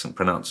northern accent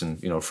pronouncing,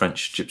 you know,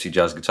 French gypsy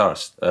jazz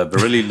guitarist.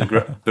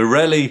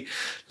 Borelli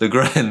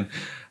Legren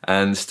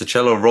and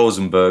Stochelo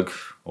Rosenberg,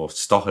 or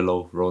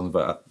Stochelo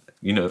Rosenberg.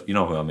 You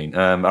know who I mean.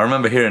 I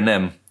remember hearing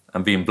them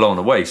and being blown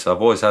away. So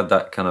I've always had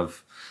that kind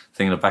of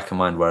thing in the back of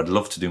mind where I'd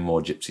love to do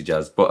more gypsy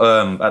jazz. But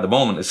at the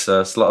moment, it's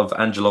a lot of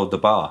Angelo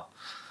DeBar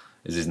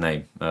is his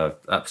name.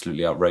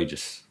 Absolutely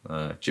outrageous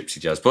gypsy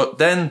jazz. But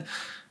then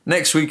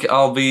next week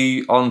I'll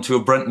be on to a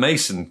Brent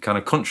Mason kind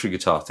of country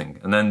guitar thing,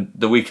 and then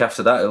the week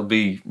after that it'll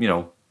be, you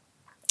know,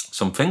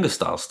 some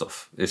fingerstyle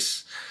stuff.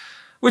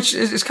 Which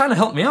is kind of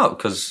helped me out,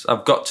 because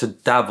I've got to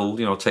dabble,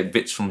 you know, take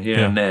bits from here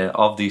and there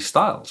of these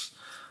styles.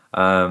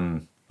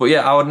 But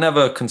yeah, I would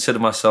never consider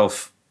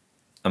myself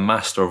a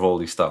master of all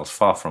these styles.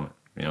 Far from it.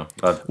 You know,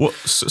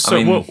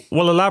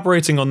 well,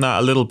 elaborating on that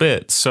a little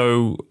bit.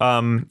 So,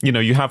 you know,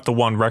 you have the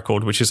one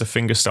record, which is a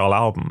fingerstyle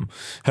album.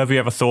 Have you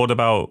ever thought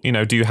about, you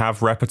know, do you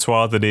have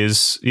repertoire that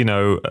is, you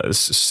know,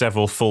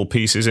 several full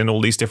pieces in all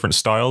these different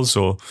styles,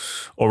 or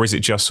is it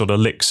just sort of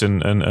licks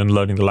and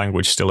learning the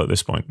language still at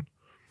this point?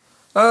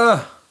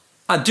 I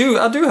do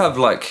have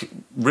like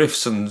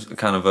riffs and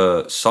kind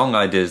of song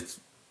ideas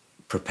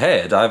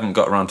prepared. I haven't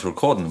got around to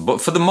recording them,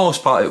 but for the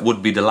most part, it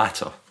would be the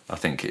latter. I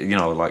think, you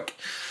know, like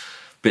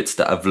bits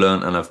that I've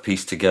learned and I've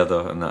pieced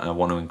together and that I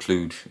want to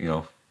include, you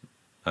know,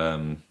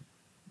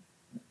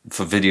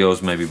 for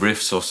videos, maybe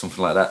riffs or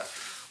something like that,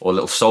 or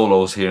little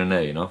solos here and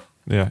there, you know.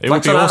 Yeah, it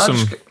would be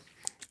awesome.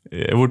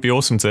 It would be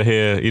awesome to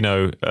hear, you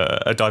know,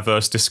 a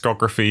diverse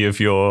discography of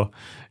your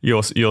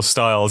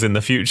styles in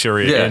the future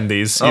in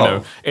these, you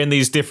know, in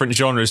these different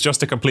genres,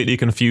 just to completely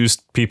confuse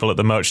people at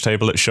the merch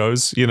table at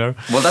shows, you know.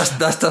 Well,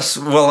 that's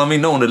well, I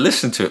mean, no one would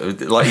listen to it.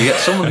 Like, you get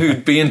someone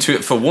who'd be into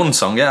it for one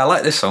song. Yeah, I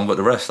like this song, but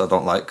the rest I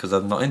don't like because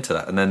I'm not into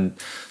that. And then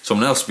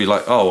someone else would be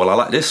like, oh, well, I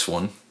like this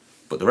one,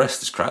 but the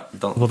rest is crap.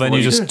 Well, then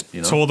you just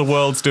tour the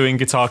world doing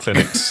guitar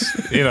clinics,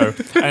 you know,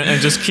 and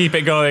just keep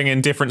it going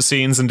in different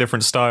scenes and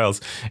different styles.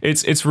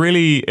 It's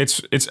really,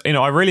 you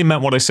know, I really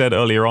meant what I said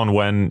earlier on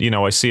when, you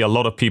know, I see a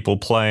lot of people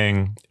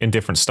playing in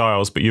different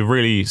styles, but you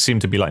really seem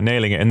to be like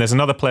nailing it. And there's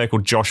another player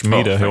called Josh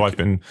Meader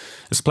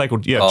there's a player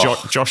called,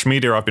 Josh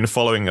Meader I've been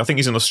following. I think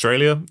he's in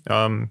Australia.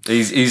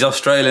 He's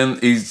Australian.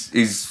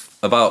 He's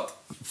about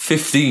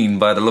 15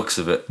 by the looks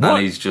of it. What?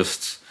 And he's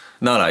just,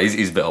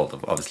 he's a bit older,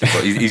 obviously,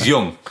 but he's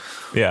young.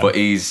 Yeah, but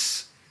he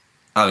is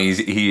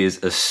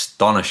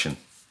astonishing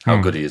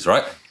how good he is,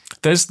 right?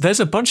 There's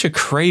a bunch of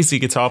crazy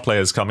guitar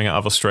players coming out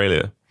of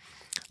Australia,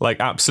 like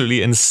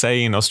absolutely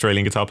insane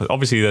Australian guitar players.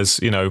 Obviously, there's,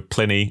 you know,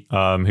 Pliny,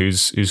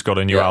 who's got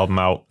a new album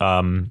out,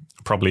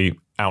 probably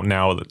out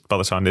now by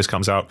the time this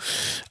comes out,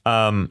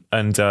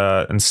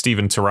 and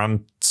Stephen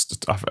Tarrant.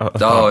 I don't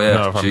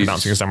know if I'm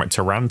pronouncing his name right.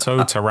 Taranto.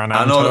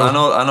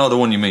 I know the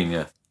one you mean.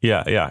 Yeah.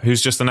 Yeah,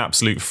 who's just an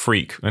absolute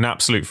freak in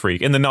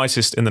the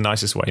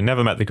nicest way.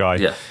 Never met the guy.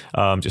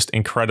 Yeah. Just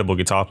incredible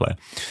guitar player.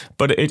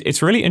 But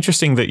it's really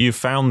interesting that you've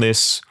found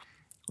this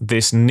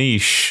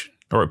niche,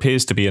 or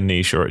appears to be a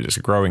niche, or it's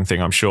a growing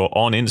thing, I'm sure,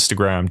 on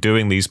Instagram,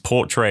 doing these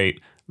portrait,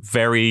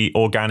 very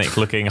organic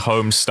looking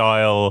home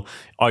style,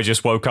 I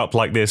just woke up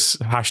like this,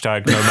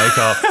 hashtag no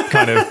makeup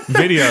kind of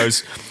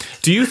videos.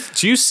 Do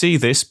you see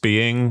this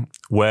being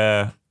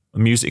where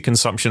music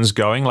consumption's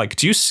going? Like,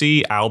 do you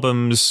see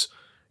albums,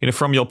 you know,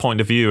 from your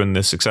point of view and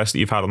the success that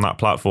you've had on that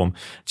platform,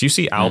 do you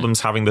see albums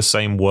having the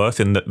same worth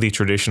in the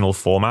traditional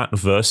format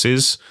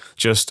versus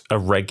just a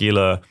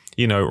regular,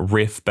 you know,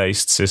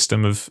 riff-based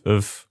system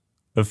of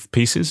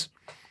pieces?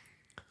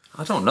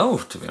 I don't know,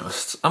 to be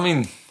honest. I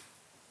mean,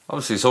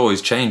 obviously it's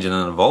always changing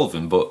and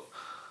evolving, but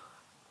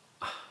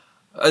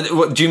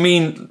what do you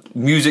mean,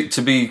 music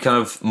to be kind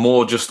of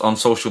more just on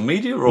social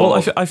media? Or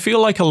well, I feel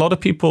like a lot of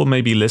people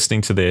may be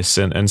listening to this,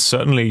 and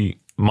certainly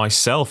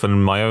myself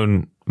and my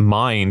own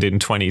mind in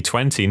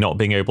 2020 not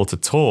being able to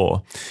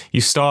tour, you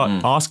start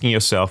asking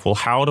yourself, well,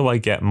 how do I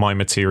get my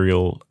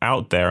material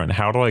out there, and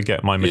how do I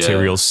get my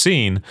material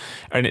seen?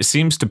 And it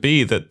seems to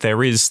be that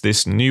there is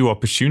this new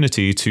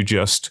opportunity to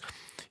just,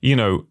 you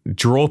know,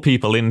 draw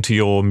people into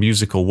your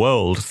musical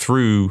world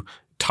through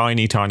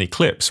tiny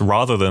clips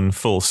rather than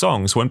full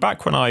songs. When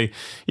I,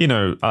 you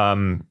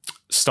know,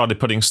 started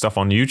putting stuff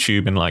on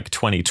YouTube in like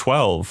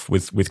 2012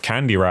 with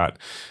Candy Rat,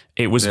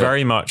 it was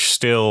very much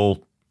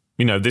still,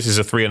 you know, this is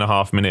a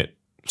 3.5 minute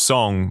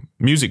song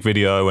music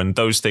video, and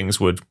those things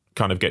would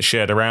kind of get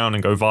shared around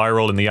and go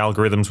viral, and the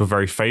algorithms were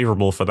very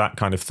favorable for that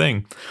kind of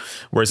thing.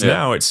 Whereas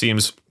now it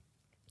seems,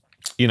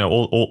 you know,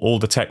 all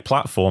the tech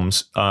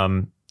platforms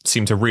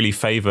seem to really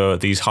favor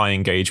these high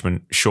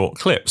engagement short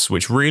clips,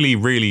 which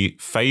really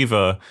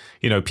favor,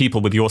 you know, people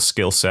with your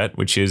skill set,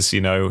 which is,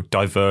 you know,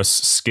 diverse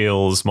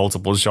skills,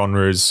 multiple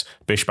genres,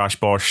 bish bash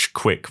bosh,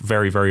 quick,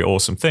 very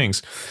awesome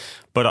things.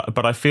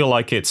 But I feel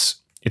like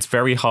it's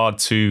very hard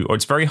to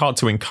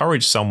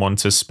encourage someone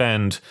to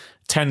spend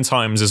 10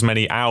 times as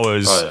many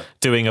hours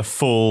doing a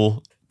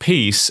full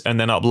piece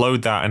and then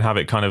upload that and have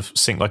it kind of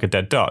sink like a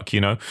dead duck,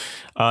 you know?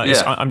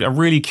 I'm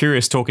really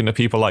curious talking to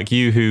people like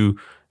you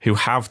who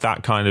have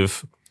that kind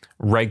of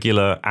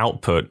regular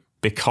output,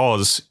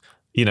 because,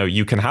 you know,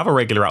 you can have a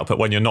regular output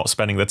when you're not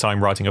spending the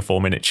time writing a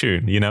 4-minute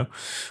tune, you know?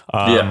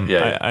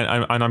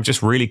 And I'm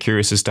just really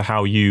curious as to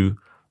how you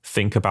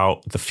think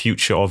about the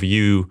future of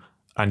you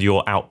and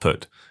your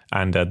output,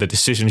 and the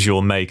decisions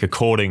you'll make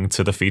according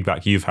to the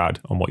feedback you've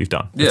had on what you've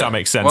done. If that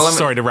makes sense. Well, I mean,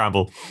 sorry to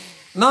ramble.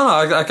 No,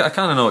 I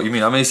kind of know what you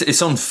mean. I mean,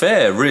 it's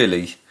unfair,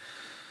 really,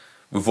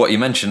 with what you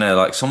mentioned there.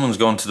 Like, someone's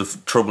gone to the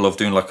trouble of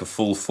doing like a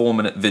full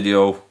 4-minute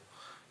video,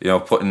 you know,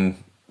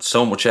 putting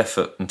so much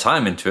effort and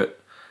time into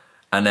it,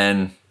 and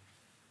then,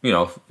 you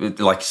know,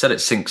 like you said, it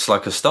sinks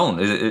like a stone.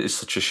 It's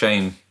such a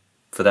shame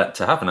for that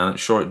to happen, and I'm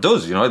sure it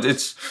does. You know,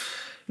 it's,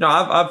 you know,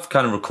 I've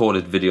kind of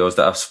recorded videos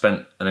that I've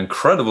spent an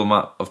incredible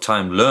amount of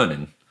time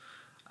learning,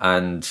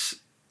 and,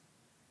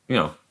 you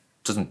know,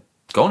 doesn't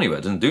go anywhere,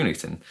 doesn't do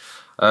anything.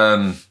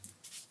 And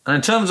in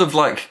terms of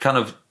like kind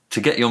of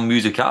to get your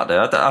music out there,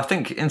 I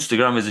think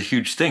Instagram is a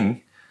huge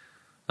thing,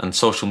 and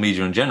social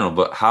media in general.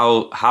 But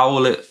how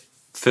will it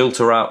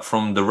filter out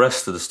from the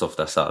rest of the stuff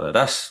that's out there?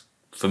 That's,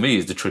 for me,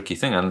 is the tricky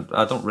thing, and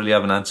I don't really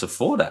have an answer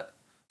for that.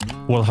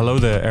 Well, hello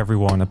there,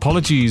 everyone.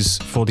 Apologies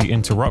for the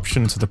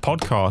interruption to the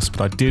podcast,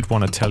 but I did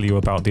want to tell you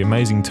about the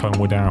amazing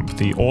Tonewood amp,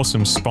 the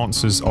awesome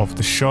sponsors of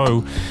the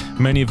show.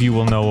 Many of you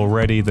will know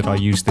already that I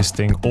use this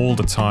thing all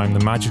the time, the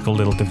magical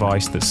little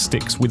device that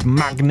sticks with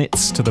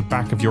magnets to the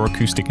back of your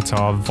acoustic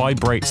guitar,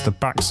 vibrates the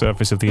back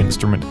surface of the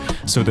instrument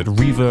so that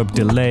reverb,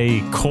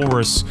 delay,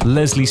 chorus,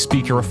 Leslie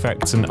speaker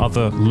effects, and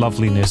other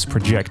loveliness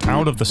project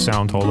out of the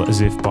sound hole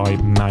as if by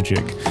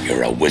magic.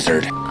 You're a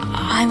wizard.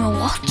 I'm a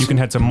what? You can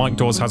head to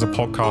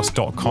MikeDawes.com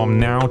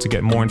now to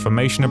get more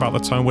information about the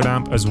Tonewood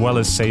amp, as well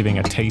as saving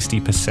a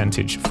tasty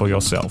percentage for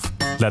yourself.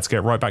 Let's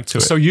get right back to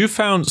it. So you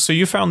found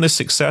this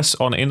success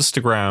on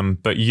Instagram,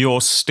 but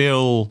you're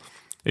still,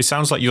 it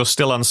sounds like you're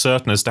still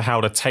uncertain as to how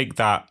to take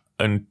that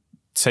and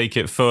take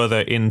it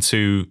further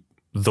into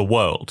the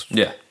world.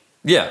 Yeah.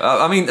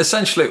 I mean,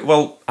 essentially,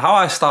 well, how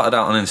I started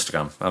out on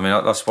Instagram, I mean,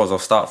 I suppose I'll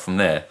start from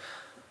there.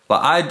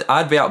 Like,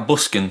 I'd be out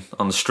busking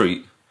on the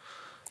street.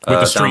 With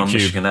the street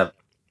cube.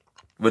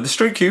 With the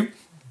street cube,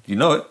 you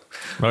know it.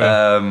 Oh,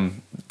 yeah.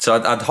 So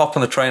I'd hop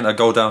on the train, I'd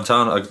go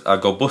downtown,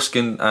 I'd go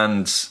busking,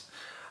 and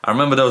I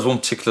remember there was one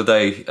particular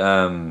day,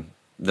 there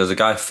was a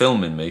guy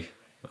filming me.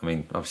 I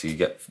mean, obviously you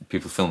get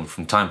people filming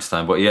from time to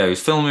time, but yeah, he was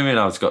filming me, and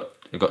I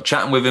got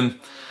chatting with him,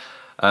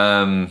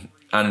 and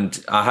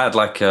I had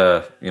like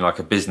a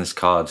business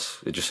card.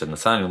 It just said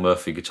Nathaniel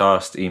Murphy,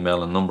 guitarist,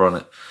 email and number on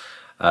it.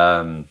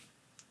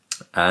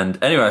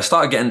 And anyway, I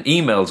started getting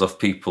emails of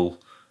people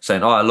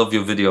saying, "Oh, I love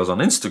your videos on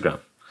Instagram."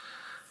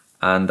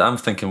 And I'm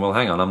thinking, well,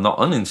 hang on, I'm not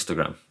on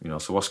Instagram, you know,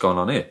 so what's going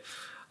on here?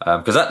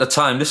 Because at the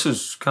time, this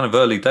was kind of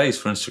early days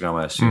for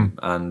Instagram, I assume.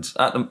 And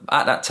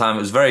at that time, it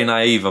was very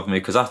naive of me,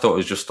 because I thought it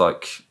was just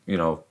like, you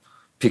know,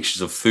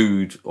 pictures of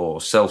food or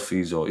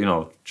selfies or, you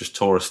know, just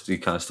touristy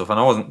kind of stuff. And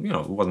I wasn't, you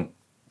know, it wasn't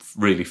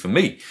really for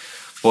me.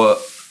 But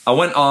I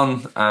went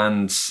on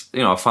and,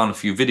 you know, I found a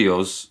few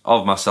videos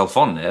of myself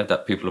on there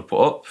that people have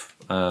put up.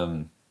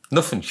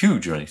 Nothing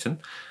huge or anything.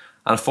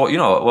 And I thought, you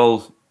know,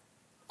 well,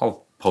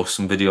 I'll post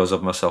some videos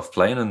of myself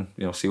playing and,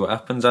 you know, see what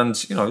happens.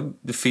 And, you know,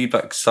 the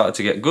feedback started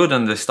to get good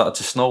and they started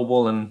to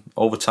snowball. And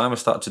over time, I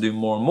started to do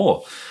more and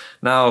more.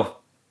 Now,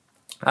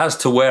 as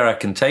to where I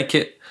can take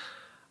it,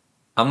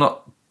 I'm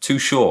not too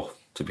sure,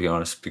 to be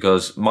honest,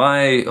 because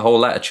my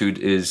whole attitude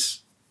is,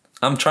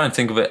 I'm trying to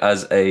think of it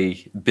as a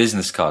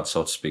business card,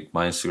 so to speak,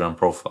 my Instagram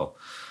profile.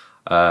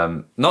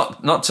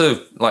 Not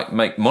to like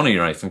make money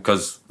or anything,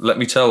 because let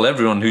me tell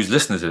everyone who's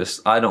listening to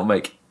this, I don't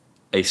make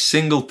a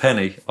single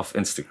penny off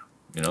Instagram.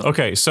 You know.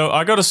 Okay, so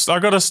I gotta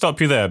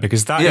stop you there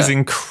because that is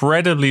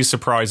incredibly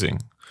surprising.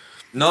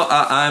 No,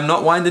 I'm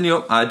not winding you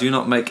up. I do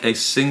not make a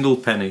single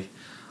penny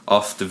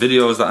off the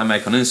videos that I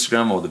make on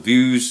Instagram or the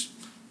views.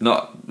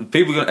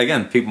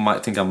 People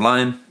might think I'm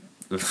lying.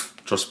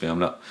 Trust me, I'm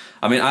not.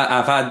 I mean,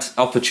 I've had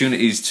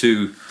opportunities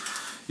to,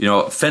 you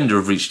know, Fender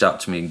have reached out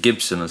to me, and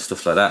Gibson and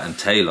stuff like that, and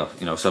Taylor.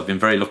 You know, so I've been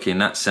very lucky in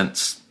that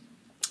sense.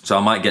 So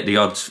I might get the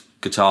odd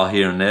guitar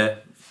here and there,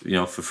 you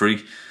know, for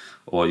free,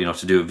 or, you know,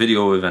 to do a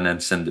video with and then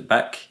send it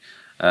back.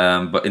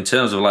 But in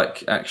terms of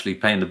like actually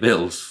paying the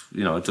bills,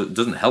 you know, it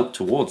doesn't help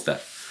towards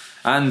that.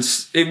 And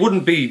it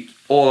wouldn't be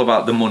all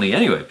about the money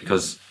anyway,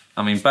 because,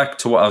 I mean, back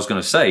to what I was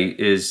going to say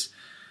is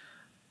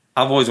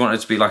I've always wanted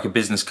it to be like a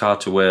business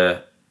card to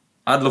where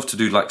I'd love to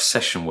do like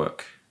session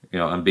work, you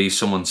know, and be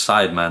someone's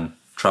sideman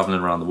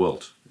traveling around the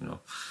world, you know.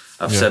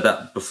 I've said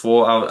that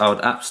before. I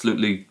would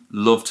absolutely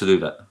love to do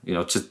that, you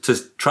know, to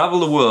travel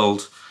the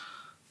world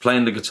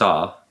playing the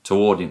guitar to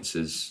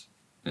audiences.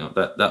 You know,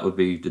 that would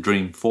be the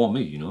dream for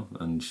me, you know,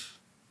 and,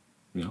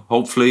 you know,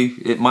 hopefully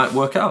it might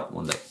work out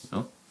one day, you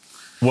know.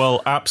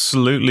 Well,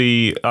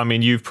 absolutely. I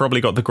mean, you've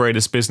probably got the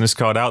greatest business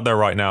card out there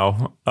right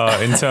now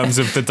in terms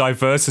of the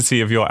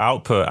diversity of your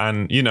output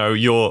and, you know,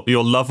 your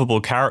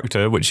lovable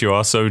character, which you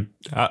are so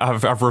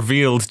have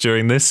revealed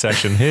during this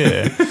session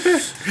here.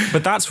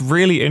 But that's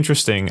really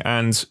interesting.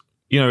 And,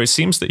 you know, it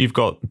seems that you've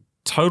got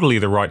totally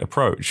the right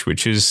approach,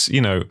 which is, you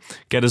know,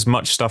 get as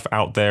much stuff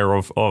out there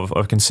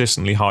of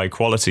consistently high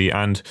quality.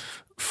 And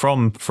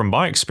from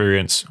my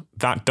experience,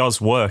 that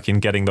does work in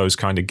getting those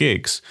kind of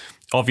gigs.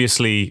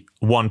 Obviously,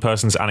 one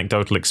person's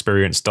anecdotal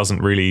experience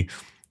doesn't really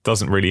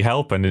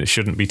help, and it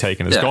shouldn't be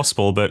taken as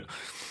gospel. But,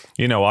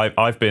 you know,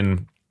 I've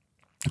been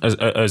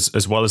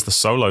as well as the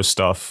solo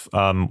stuff,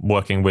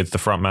 working with the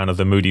frontman of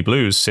the Moody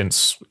Blues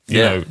since you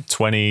know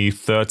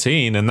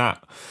 2013, and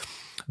that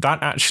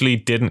actually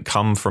didn't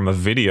come from a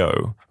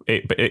video.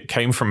 It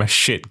came from a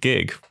shit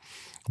gig,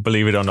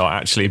 believe it or not.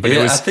 Actually, but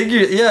it was. I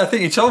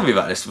think you told me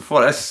about this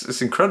before.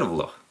 It's incredible,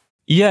 though.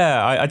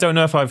 Yeah, I don't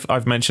know if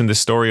I've mentioned this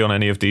story on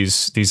any of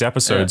these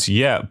episodes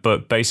yet,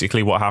 but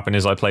basically what happened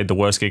is I played the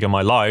worst gig of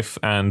my life,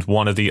 and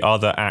one of the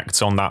other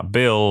acts on that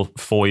bill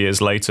 4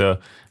 years later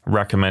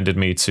recommended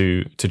me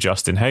to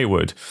Justin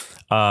Hayward.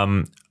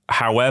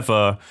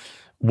 However,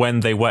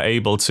 when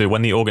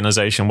the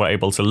organization were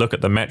able to look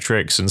at the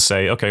metrics and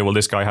say, okay, well,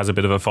 this guy has a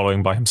bit of a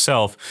following by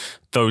himself,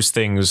 those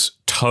things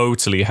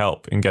totally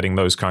help in getting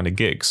those kind of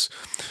gigs.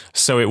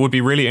 So it would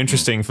be really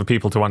interesting for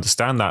people to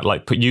understand that,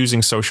 like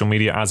using social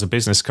media as a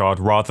business card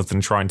rather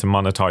than trying to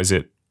monetize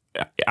it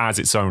as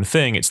its own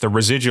thing. It's the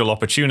residual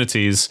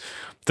opportunities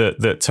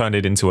that turn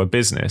it into a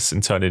business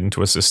and turn it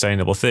into a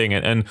sustainable thing.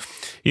 And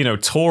you know,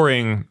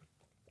 touring,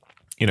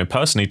 you know,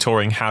 personally,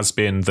 touring has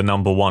been the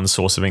 #1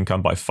 source of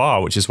income by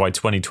far, which is why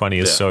 2020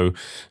 is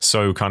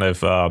so kind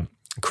of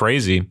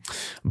crazy.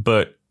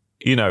 But,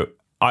 you know,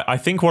 I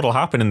think what'll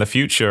happen in the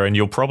future, and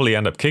you'll probably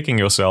end up kicking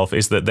yourself,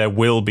 is that there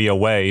will be a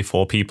way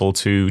for people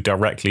to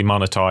directly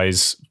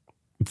monetize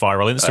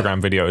viral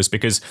Instagram videos,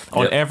 because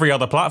on every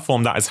other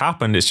platform that has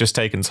happened, it's just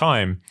taken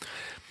time.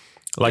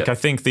 Like I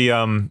think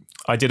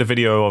I did a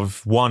video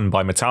of One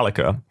by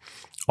Metallica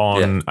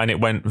and it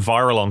went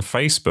viral on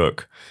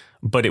Facebook,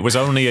 but it was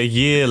only a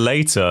year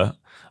later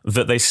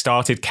that they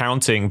started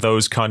counting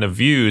those kind of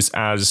views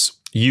as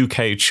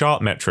UK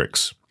chart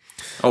metrics.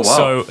 Oh,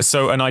 wow.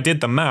 So, and I did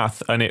the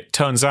math, and it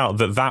turns out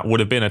that would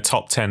have been a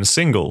top 10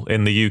 single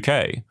in the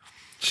UK.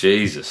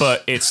 Jesus.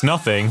 But it's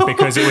nothing,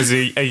 because it was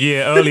a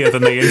year earlier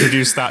than they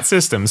introduced that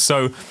system.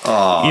 So,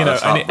 you know,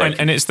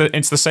 and it's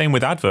the same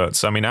with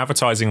adverts. I mean,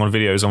 advertising on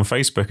videos on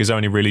Facebook is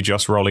only really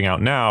just rolling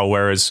out now,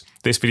 whereas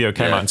this video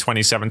came out in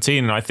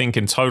 2017, and I think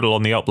in total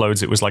on the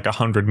uploads it was like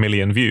 100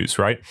 million views,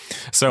 right?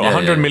 So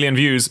 100 million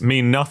views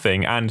mean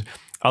nothing. And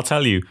I'll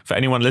tell you, for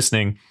anyone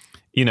listening,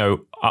 you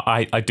know,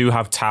 I do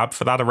have tab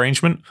for that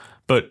arrangement,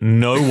 but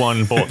no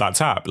one bought that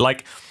tab.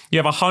 Like, you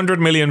have 100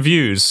 million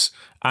views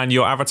and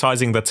you're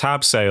advertising the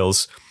tab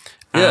sales,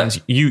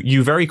 and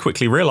you very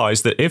quickly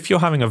realize that if you're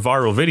having a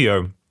viral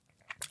video,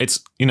 it's,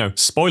 you know,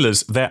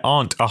 spoilers, there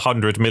aren't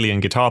 100 million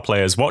guitar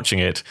players watching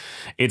it.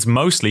 It's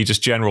mostly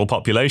just general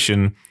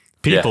population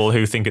people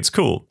who think it's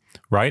cool.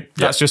 Right?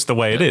 That's just the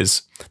way it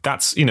is.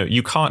 That's, you know,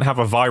 you can't have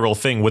a viral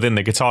thing within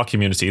the guitar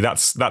community.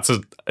 That's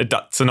an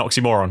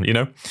oxymoron, you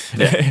know?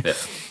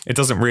 It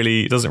doesn't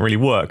really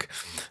work.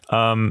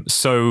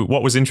 So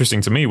what was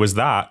interesting to me was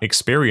that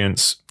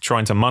experience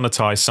trying to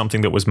monetize something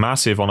that was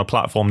massive on a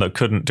platform that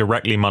couldn't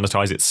directly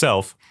monetize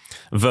itself,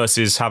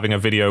 versus having a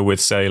video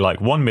with, say,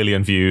 like 1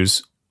 million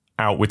views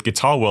out with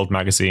Guitar World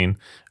magazine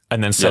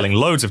and then selling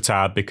loads of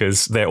tab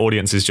because their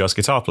audience is just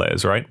guitar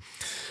players, right?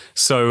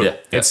 So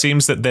it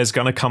seems that there's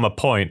going to come a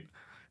point,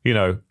 you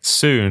know,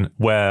 soon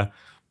where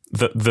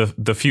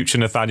the future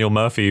Nathaniel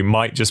Murphy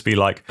might just be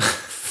like,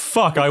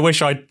 fuck, I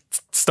wish I'd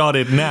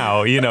started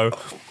now, you know.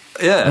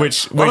 Well, I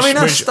mean,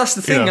 that's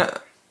the thing. You know,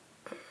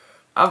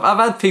 I've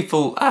had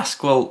people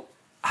ask, well,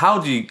 how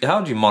do you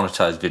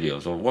monetize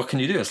videos, or what can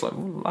you do? It's like,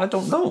 well, I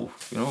don't know,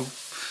 you know.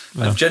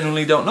 I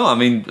genuinely don't know. I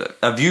mean,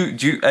 do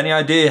you any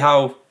idea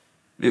how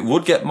it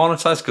would get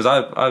monetized? Because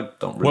I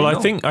don't really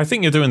know. I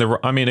think you're doing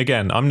I mean,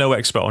 again, I'm no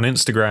expert on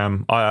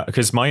Instagram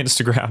because my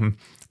Instagram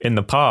in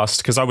the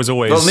past, because I was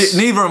always... Well,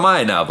 neither am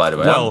I now, by the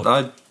way.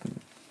 Well,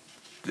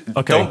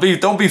 okay.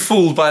 Don't be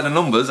fooled by the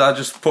numbers. I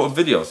just put up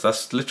videos.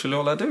 That's literally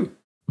all I do.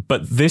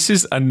 But this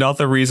is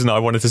another reason I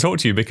wanted to talk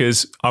to you,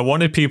 because I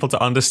wanted people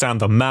to understand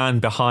the man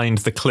behind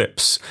the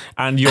clips.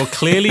 And you're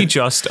clearly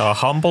just a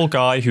humble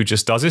guy who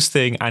just does his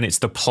thing, and it's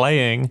the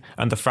playing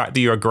and the fact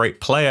that you're a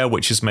great player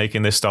which is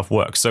making this stuff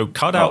work. So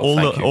cut out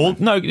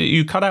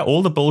you cut out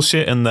all the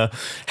bullshit and the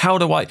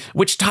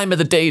which time of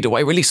the day do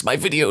I release my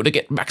video to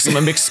get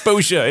maximum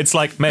exposure? It's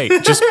like, mate,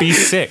 just be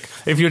sick.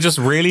 If you're just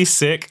really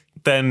sick,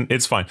 then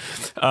it's fine.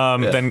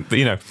 Then,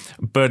 you know,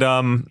 but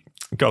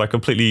God, I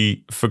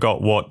completely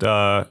forgot what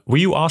were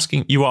you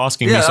asking? You were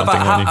asking me something.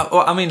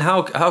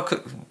 How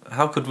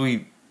could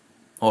we,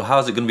 or how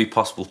is it going to be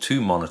possible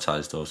to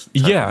monetize those type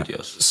of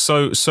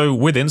videos? So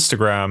with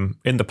Instagram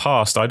in the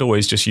past, I'd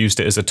always just used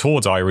it as a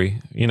tour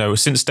diary. You know,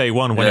 since day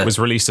one when it was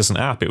released as an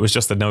app, it was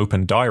just an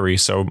open diary.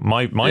 So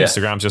my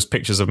Instagram's just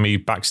pictures of me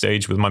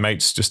backstage with my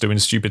mates just doing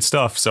stupid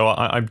stuff. So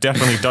I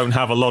definitely don't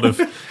have a lot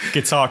of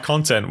guitar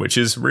content, which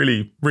is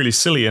really, really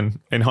silly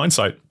in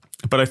hindsight.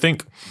 But I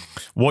think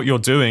what you're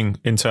doing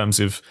in terms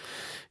of,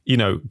 you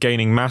know,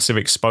 gaining massive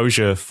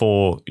exposure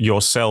for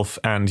yourself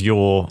and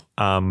your,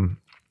 you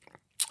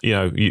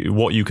know,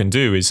 what you can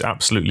do is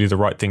absolutely the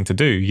right thing to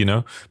do, you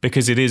know,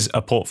 because it is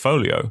a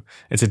portfolio.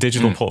 It's a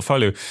digital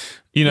portfolio.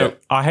 You know,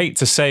 I hate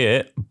to say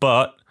it,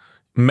 but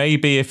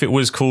maybe if it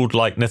was called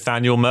like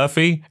Nathaniel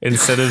Murphy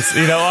instead of,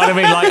 you know what I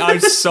mean? Like, I'm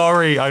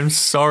sorry.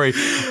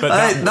 But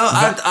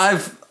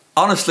I've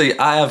honestly,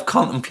 I have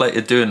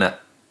contemplated doing that.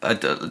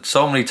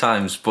 So many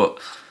times, but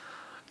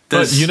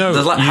you know,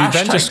 there's like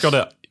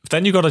hashtags.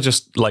 Then you gotta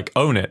just like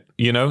own it,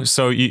 you know.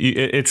 So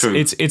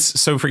it's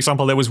so. For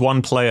example, there was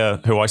one player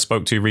who I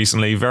spoke to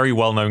recently, very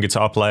well known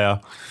guitar player,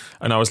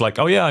 and I was like,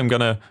 oh yeah, I'm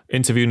gonna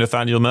interview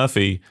Nathaniel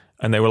Murphy,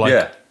 and they were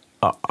like,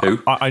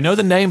 who? I know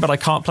the name, but I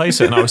can't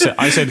place it. And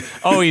I said,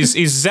 oh,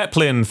 he's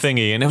Zeppelin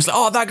thingy, and it was like,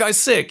 oh, that guy's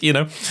sick, you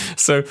know.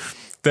 So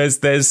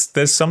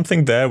there's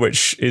something there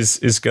which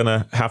is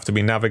gonna have to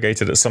be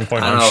navigated at some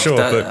point, I'm sure.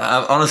 But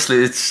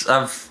honestly,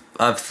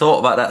 I've thought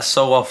about that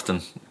so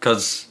often,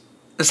 because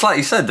it's like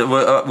you said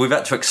that we've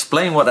had to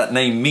explain what that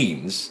name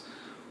means,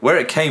 where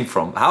it came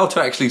from, how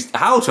to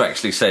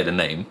actually say the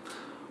name,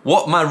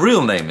 what my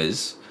real name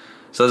is.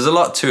 So there's a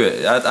lot to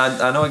it.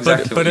 I know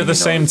exactly. But at the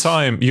same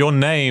time, your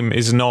name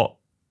is not.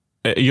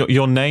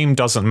 Your name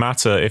doesn't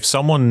matter. If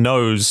someone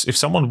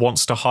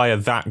wants to hire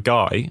that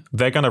guy,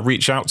 they're going to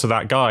reach out to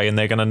that guy and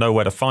they're going to know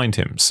where to find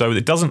him. So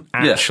it doesn't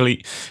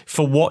actually,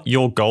 for what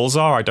your goals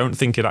are, I don't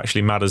think it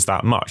actually matters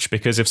that much,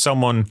 because if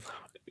someone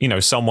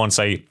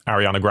say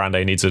Ariana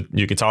Grande needs a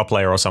new guitar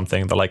player or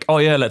something, they're like, oh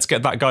yeah, let's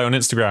get that guy on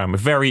Instagram.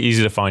 Very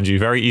easy to find you,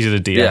 very easy to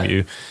DM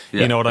you.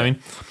 You know what I mean?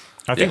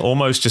 I think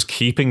almost just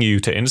keeping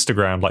you to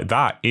Instagram like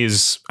that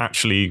is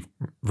actually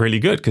really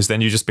good, because then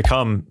you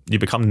become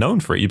known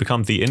for it. You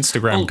become the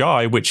Instagram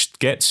guy, which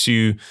gets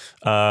you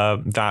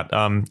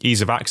that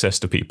ease of access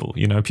to people.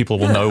 You know, people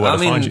will know where to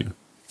find you.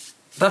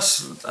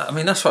 That's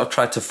what I've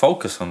tried to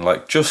focus on,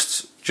 like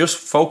just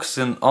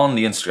focusing on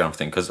the Instagram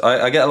thing, because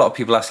I get a lot of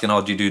people asking,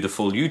 oh, do you do the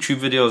full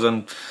YouTube videos?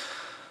 And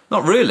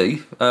not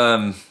really.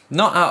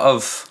 Not out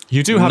of...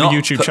 You do have a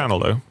YouTube channel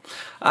though.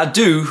 I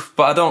do,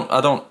 but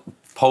I don't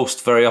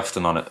post very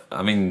often on it.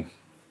 I mean,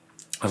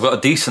 I've got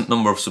a decent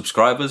number of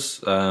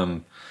subscribers. I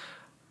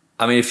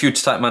mean, if you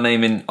type my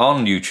name in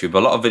on YouTube, a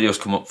lot of videos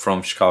come up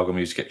from Chicago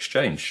Music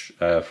Exchange,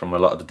 from a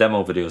lot of the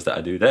demo videos that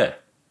I do there,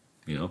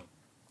 you know.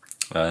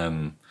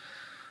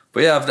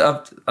 But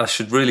yeah, I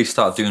should really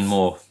start doing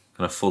more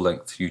kind of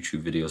full-length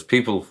YouTube videos.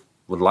 People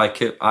would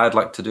like it. I'd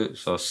like to do it,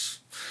 so it's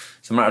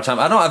a matter of time.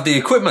 I don't have the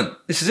equipment.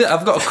 This is it.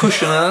 I've got a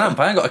cushion and an amp.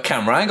 I ain't got a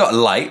camera. I ain't got a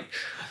light.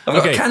 I've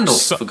got a candle,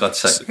 for God's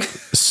sake.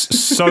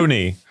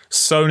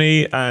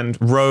 Sony and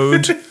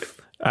Rode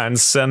and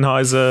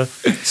Sennheiser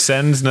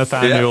send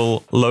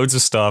Nathaniel loads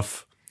of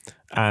stuff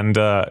and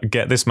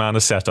get this man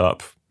a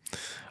setup.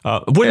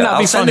 Wouldn't that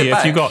be funny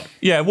if you got...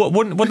 Yeah,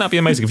 wouldn't that be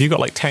amazing if you got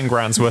like 10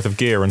 grand's worth of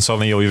gear and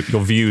suddenly your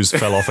views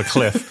fell off a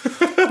cliff?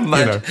 Man,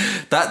 you know.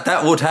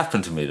 That would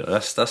happen to me, though.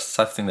 That's the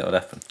type of thing that would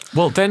happen.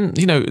 Well, then,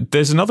 you know,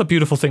 there's another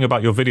beautiful thing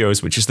about your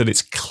videos, which is that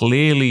it's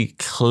clearly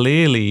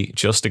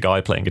just a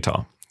guy playing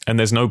guitar. And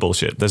there's no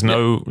bullshit. There's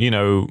no, you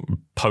know,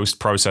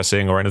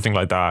 post-processing or anything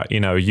like that. You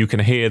know, you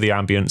can hear the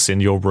ambience in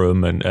your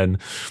room and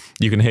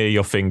you can hear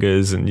your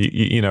fingers, and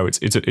you know,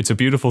 it's a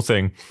beautiful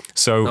thing.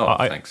 So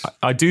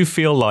I do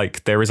feel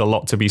like there is a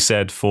lot to be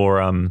said for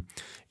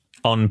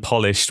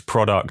unpolished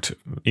product,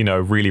 you know,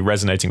 really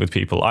resonating with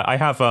people. I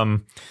have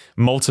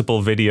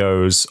multiple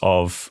videos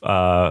of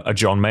a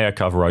John Mayer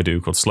cover I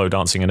do called Slow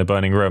Dancing in a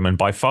Burning Room, and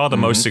by far the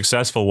most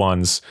successful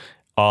ones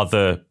are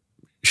the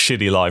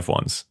shitty live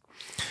ones.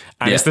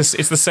 And it's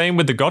the same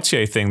with the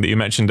Gautier thing that you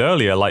mentioned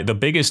earlier. Like, the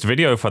biggest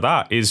video for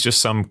that is just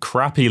some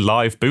crappy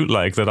live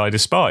bootleg that I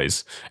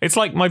despise. It's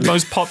like my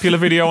most popular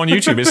video on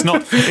YouTube.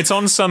 It's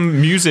on some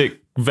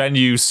music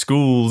venue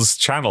school's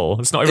channel.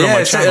 It's not even on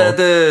my it's channel.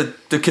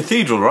 The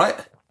cathedral, right?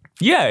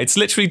 Yeah, it's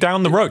literally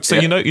down the road. So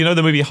you know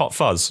the movie Hot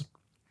Fuzz?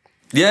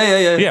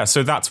 Yeah,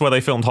 so that's where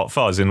they filmed Hot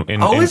Fuzz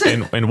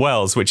in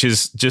Wales, which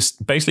is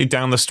just basically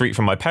down the street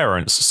from my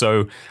parents.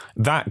 So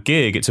that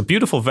gig, it's a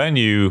beautiful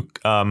venue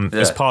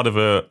as part of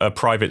a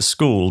private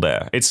school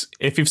there. It's,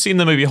 if you've seen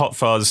the movie Hot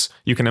Fuzz,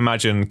 you can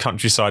imagine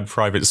countryside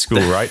private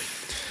school, right?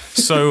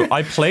 So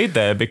I played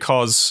there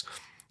because,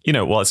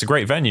 well, it's a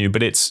great venue,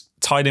 but it's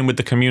tied in with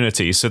the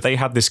community. So they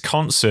had this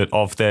concert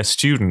of their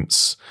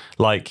students,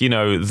 like,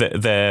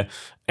 their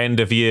end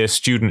of year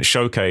student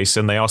showcase,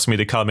 and they asked me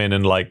to come in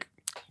and like,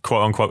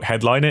 quote unquote,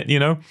 headline it,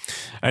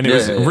 and it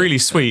was really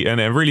sweet and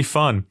really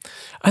fun.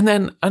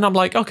 And I'm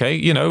like, okay,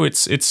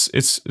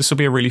 this will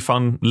be a really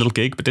fun little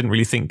gig, but didn't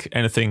really think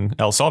anything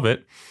else of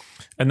it.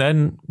 And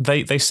then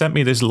they sent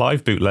me this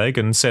live bootleg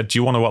and said, do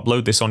you want to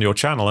upload this on your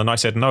channel? And I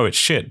said, no, it's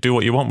shit. Do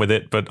what you want with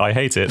it, but I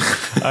hate it.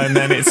 And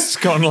then it's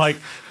gone like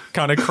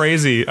kind of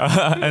crazy.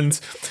 And,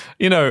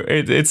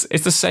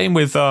 it's the same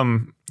with,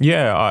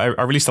 I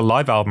released a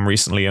live album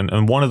recently,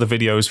 and one of the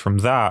videos from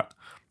that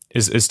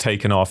is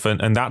taken off,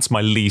 and that's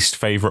my least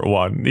favorite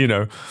one.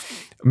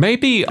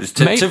 Maybe it's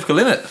typical,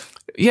 isn't it?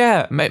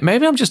 Yeah,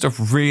 maybe I'm just a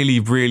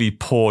really, really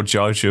poor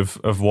judge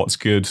of what's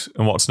good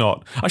and what's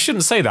not. I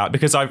shouldn't say that,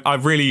 because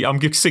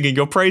I'm singing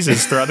your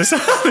praises throughout this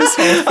whole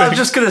thing. I'm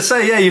just gonna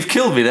say, yeah, you've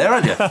killed me there,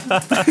 haven't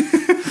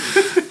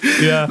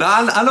you? Yeah, no,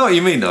 I know what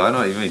you mean, though. I know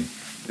what you mean.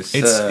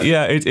 It's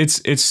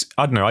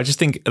I don't know. I just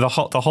think the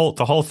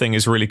whole thing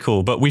is really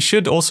cool. But we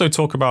should also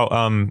talk about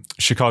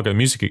Chicago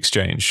Music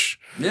Exchange,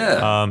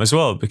 as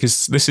well,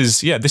 because this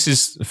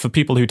is for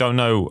people who don't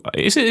know.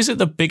 Is it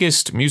the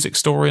biggest music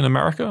store in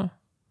America?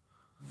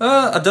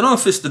 I don't know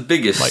if it's the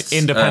biggest, like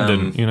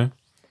independent.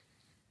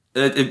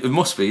 It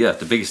must be,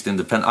 the biggest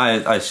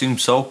independent. I assume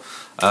so,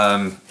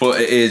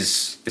 but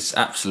it's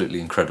absolutely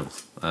incredible.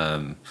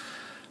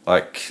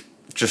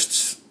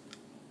 Just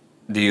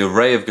the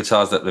array of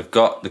guitars that they've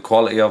got, the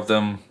quality of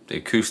them, the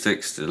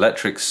acoustics, the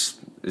electrics,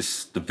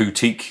 is the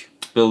boutique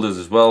builders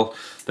as well.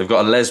 They've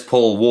got a Les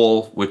Paul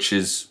wall, which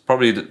is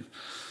probably,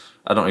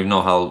 I don't even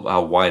know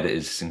how wide it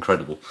is. It's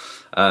incredible.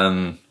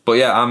 But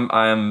yeah,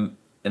 I am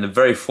in a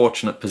very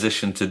fortunate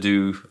position to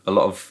do a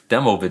lot of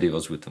demo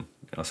videos with them.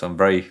 So I'm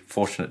very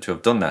fortunate to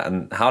have done that.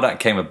 And how that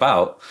came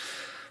about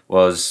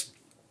was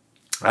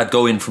I'd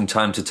go in from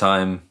time to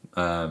time,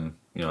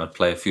 I'd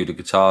play a few of the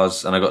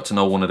guitars, and I got to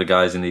know one of the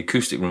guys in the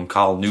acoustic room.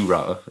 Carl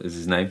Newrouter is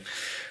his name.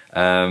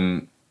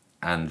 And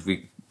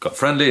we got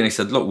friendly, and he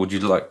said, look, would you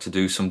like to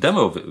do some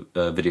demo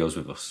videos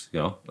with us?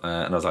 And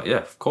I was like, yeah,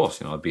 of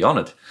course, I'd be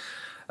honored.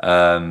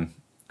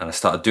 And I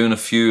started doing a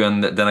few,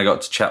 and then I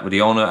got to chat with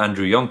the owner,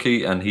 Andrew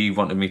Yonke, and he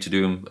wanted me to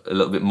do them a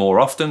little bit more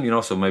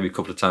often, so maybe a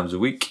couple of times a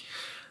week.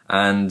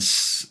 And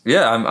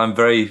yeah, I'm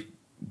very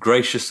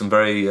gracious and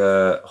very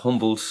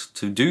humbled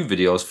to do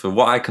videos for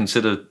what I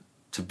consider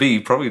to be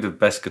probably the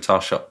best guitar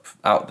shop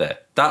out there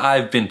that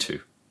I've been to.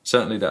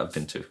 Certainly that I've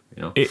been to,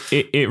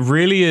 It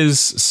really is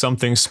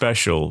something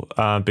special,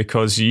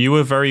 because you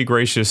were very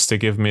gracious to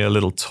give me a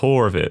little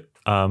tour of it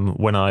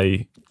when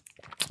I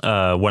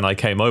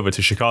came over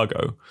to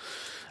Chicago.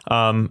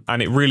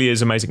 And it really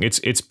is amazing.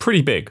 It's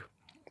pretty big.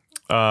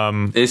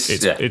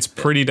 It's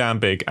pretty damn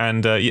big.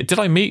 And did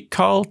I meet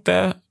Carl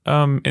there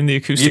in the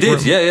acoustic room? You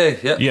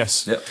did, yeah.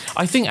 Yes. Yep.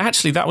 I think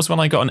actually that was when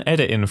I got an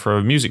edit in for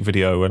a music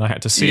video, and I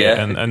had to see it,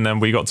 and then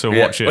we got to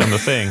watch it on the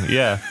thing.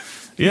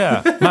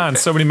 Yeah, man,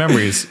 so many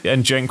memories.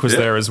 And Jenk was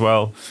there as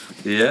well.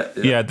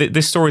 Yeah.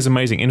 This story is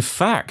amazing. In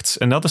fact,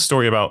 another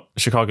story about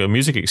Chicago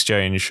Music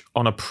Exchange,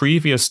 on a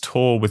previous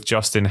tour with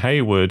Justin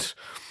Hayward,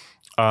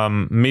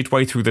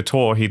 midway through the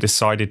tour, he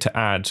decided to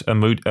add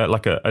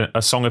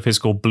a song of his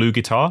called Blue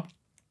Guitar,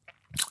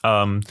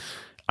 and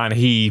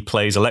he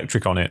plays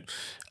electric on it.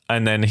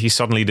 And then he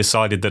suddenly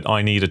decided that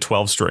I need a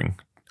 12-string,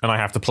 and I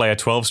have to play a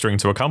 12-string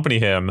to accompany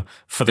him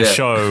for the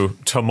show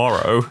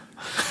tomorrow.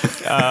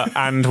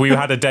 And we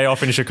had a day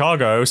off in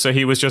Chicago, so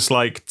he was just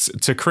like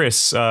to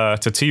Chris, to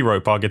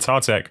T-Rope, our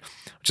guitar tech,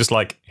 just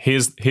like,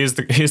 here's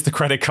the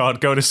credit card,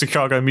 go to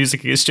Chicago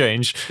Music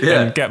Exchange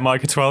and get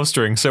Mike a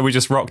 12-string. So we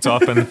just rocked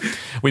up, and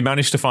we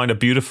managed to find a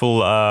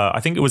beautiful, I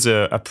think it was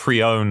a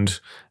pre-owned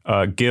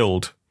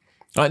guild.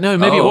 No,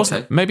 maybe it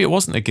wasn't. Okay. Maybe it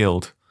wasn't a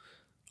guild.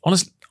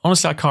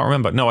 Honestly, I can't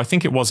remember. No, I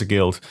think it was a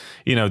guild.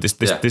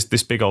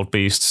 This big old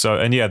beast. So,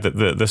 and yeah,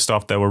 the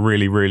stuff there were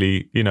really,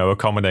 really,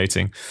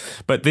 accommodating.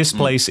 But this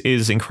place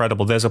is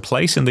incredible. There's a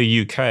place in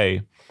the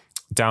UK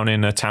down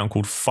in a town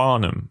called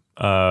Farnham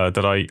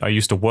that I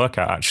used to work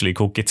at, actually,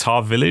 called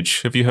Guitar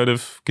Village. Have you heard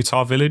of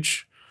Guitar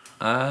Village?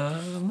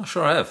 I'm not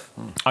sure I have.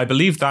 I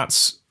believe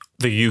that's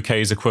the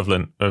UK's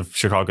equivalent of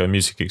Chicago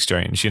Music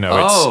Exchange.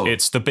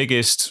 It's the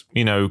biggest,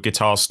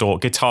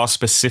 guitar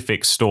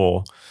specific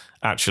store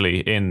actually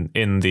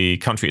in the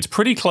country. It's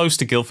pretty close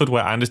to Guildford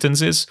where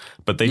Anderton's is,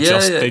 but they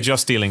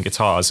just deal in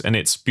guitars, and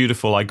it's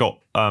beautiful. I got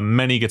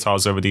many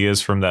guitars over the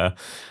years from there,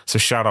 so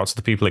shout out to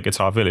the people at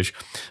Guitar Village.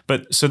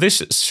 But so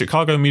this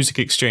Chicago Music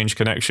Exchange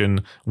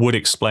connection would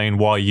explain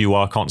why you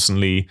are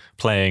constantly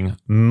playing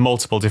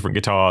multiple different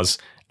guitars,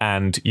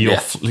 and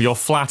your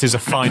flat is a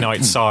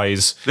finite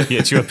size,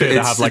 yet you appear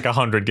to have like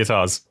 100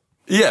 guitars.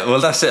 Yeah, well,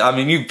 that's it. I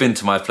mean, you've been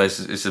to my place.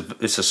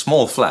 It's a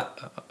small flat.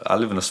 I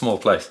live in a small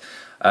place.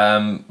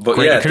 But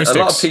great yeah, acoustics. A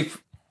lot of people.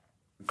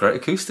 Great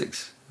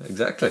acoustics,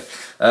 exactly.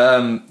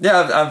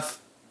 Yeah,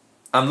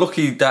 I'm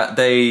lucky that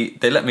they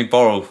let me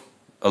borrow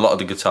a lot of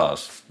the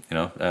guitars. You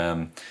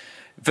know,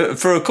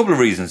 for a couple of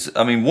reasons.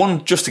 I mean,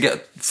 one, just to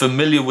get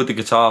familiar with the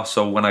guitar,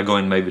 so when I go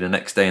in maybe the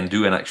next day and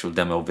do an actual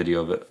demo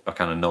video of it, I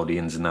kind of know the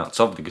ins and outs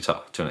of the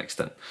guitar to an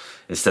extent,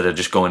 instead of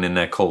just going in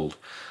there cold.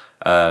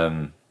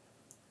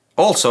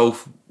 Also,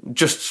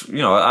 just,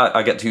 you know,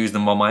 I get to use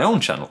them on my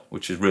own channel,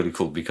 which is really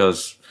cool,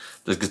 because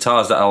there's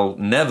guitars that I'll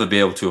never be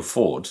able to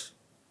afford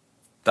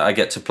that I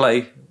get to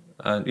play.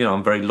 And, you know,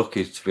 I'm very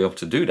lucky to be able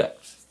to do that.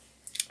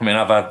 I mean,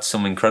 I've had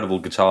some incredible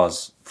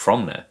guitars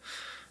from there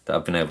that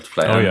I've been able to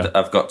play. Oh, and yeah.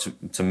 I've got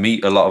to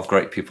meet a lot of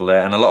great people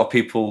there. And a lot of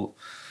people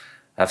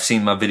have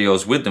seen my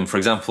videos with them. For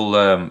example,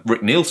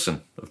 Rick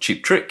Nielsen of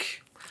Cheap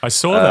Trick. I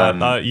saw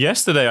that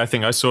yesterday. I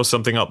think I saw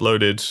something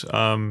uploaded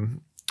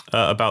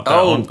about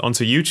that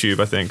onto YouTube,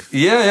 I think.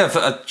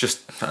 Yeah,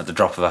 just at the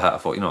drop of a hat, I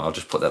thought, you know, I'll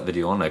just put that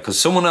video on there, because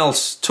someone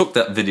else took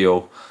that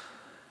video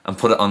and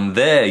put it on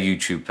their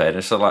YouTube page, and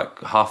it's like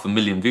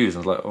 500,000 views.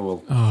 And I was like,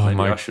 oh, well,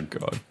 maybe I should.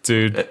 God,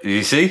 dude.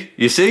 You see?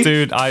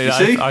 Dude,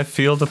 I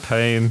feel the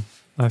pain.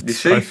 I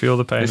feel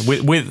the pain.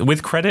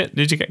 With credit?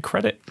 Did you get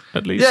credit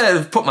at least?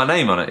 Yeah, put my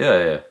name on it.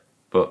 Yeah.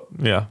 But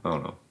yeah, I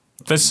don't know.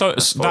 There's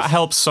that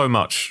helps so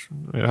much.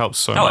 It helps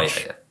so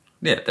much.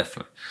 Yeah,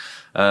 definitely.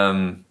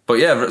 But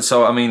yeah,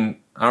 so I mean,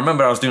 I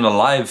remember I was doing a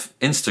live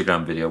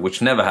Instagram video,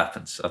 which never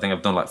happens. I think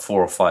I've done like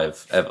 4 or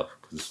 5 ever,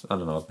 because I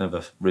don't know, I've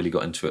never really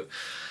got into it.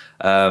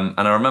 And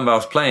I remember I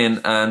was playing,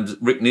 and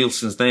Rick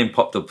Nielsen's name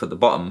popped up at the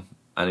bottom,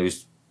 and he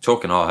was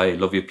talking, oh, hey,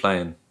 love you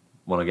playing,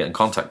 want to get in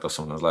contact or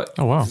something. I was like,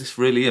 oh, wow, is this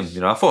really him?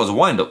 You know, I thought it was a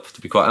wind-up,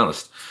 to be quite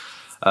honest.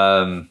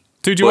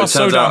 Dude, you are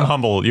so damn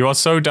humble. You are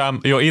so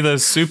damn... You're either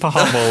super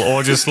humble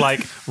or just, like,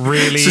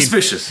 really...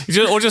 suspicious.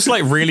 Or just,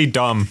 like, really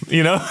dumb,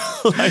 you know?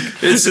 Like,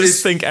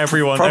 just think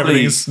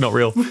everything's not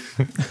real.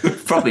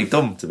 Probably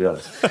dumb, to be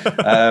honest.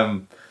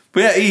 But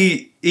yeah,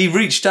 he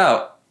reached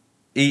out.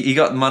 He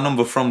got my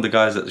number from the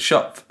guys at the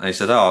shop. And he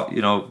said, oh,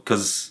 you know,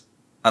 because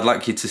I'd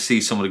like you to see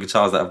some of the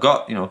guitars that I've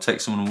got. You know,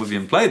 take some of them with you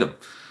and play them.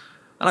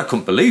 And I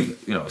couldn't believe it.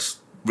 You know, it's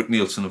Rick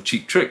Nielsen of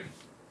Cheap Trick.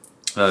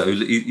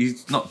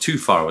 He's not too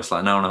far away, it's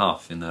like an hour and a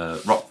half in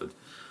Rockford.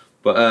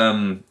 But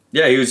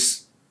yeah, he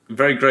was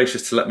very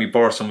gracious to let me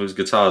borrow some of his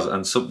guitars,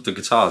 and some of the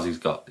guitars he's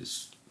got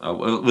is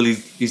well,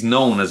 he's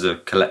known as a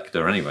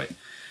collector anyway.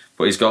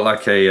 But he's got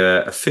like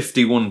a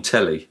 51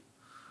 telly,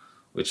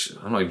 which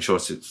I'm not even sure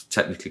if it's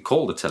technically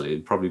called a telly.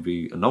 It'd probably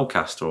be a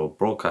no-caster or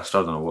broadcaster,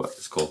 I don't know what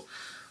it's called.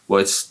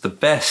 Well, it's the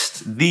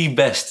best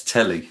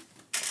telly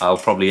I'll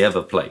probably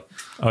ever play.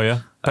 Oh yeah.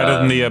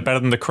 Better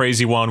than the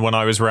crazy one when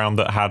I was around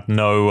that had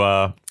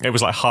no. It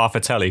was like half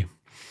a telly.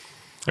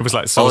 It was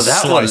like so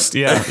sliced.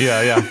 One.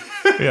 Yeah.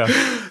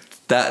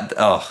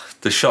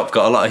 The shop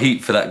got a lot of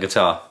heat for that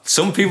guitar.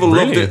 Some people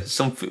loved it.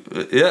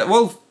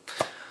 Well,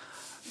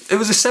 it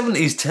was a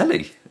 70s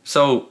telly,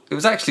 so it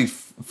was actually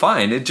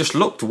fine. It just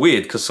looked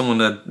weird because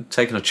someone had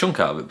taken a chunk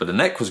out of it. But the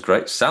neck was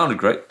great, sounded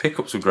great,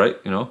 pickups were great.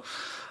 You know.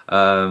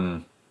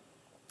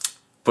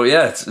 But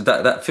yeah,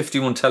 that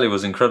 51 telly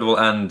was incredible,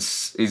 and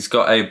he's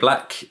got a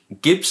black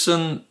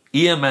Gibson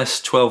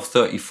EMS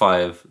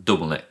 1235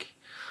 double neck.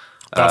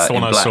 That's the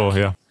one I saw,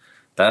 yeah.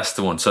 That's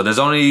the one. So there's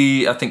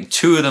only, I think,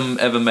 2 of them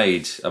ever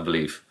made, I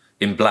believe,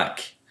 in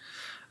black,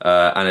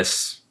 and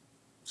it's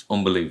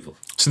unbelievable.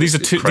 So these are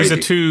two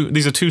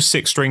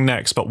 6-string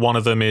necks, but one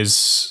of them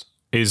is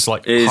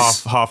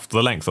half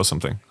the length or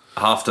something.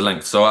 Half the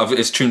length. So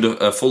it's tuned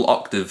a full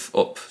octave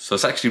up. So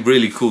it's actually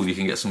really cool. You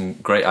can get some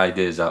great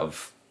ideas out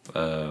of.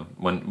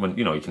 When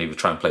you know, you can either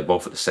try and play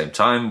both at the same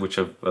time, which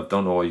I've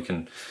done, or you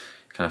can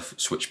kind of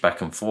switch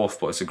back and forth.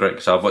 But it's a great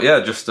guitar. But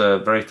yeah, just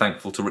very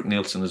thankful to Rick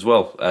Nielsen as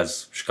well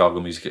as Chicago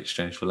Music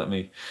Exchange for letting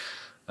me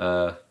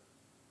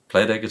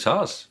play their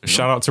guitars.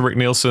 Shout out to Rick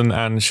Nielsen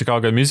and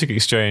Chicago Music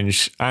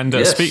Exchange. And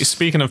yes.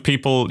 Speaking of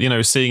people, you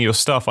know, seeing your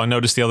stuff, I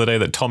noticed the other day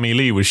that Tommy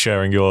Lee was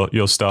sharing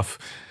your stuff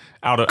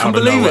out of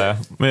nowhere.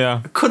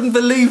 Yeah, I couldn't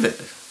believe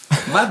it.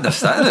 Madness,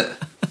 that, isn't it?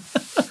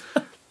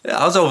 Yeah,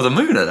 I was over the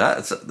moon at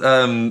that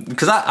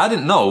because I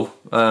didn't know.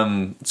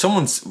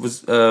 Someone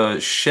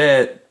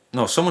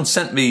someone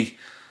sent me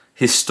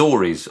his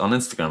stories on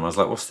Instagram. I was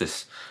like, "What's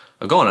this?"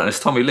 I go on it, and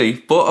it's Tommy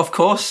Lee, but of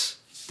course,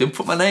 didn't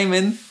put my name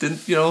in. Didn't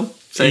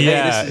say,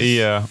 "Hey, this is."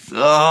 Yeah.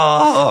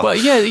 Oh. Well,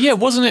 yeah,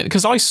 wasn't it?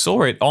 Because I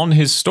saw it on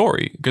his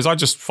story because I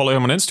just follow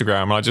him on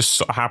Instagram, and I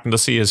just happened to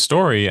see his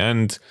story,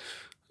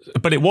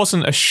 but it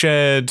wasn't a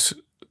shared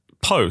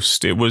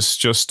post. It was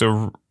just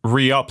a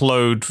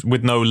re-upload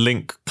with no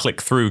link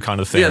click through kind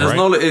of thing. Yeah, there's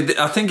right?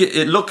 I think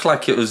it looked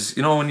like it was,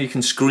 you know, when you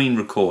can screen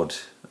record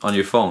on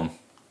your phone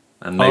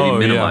and maybe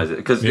minimize it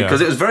because it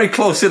was very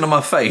close into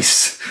my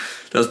face.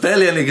 There was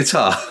barely any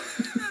guitar.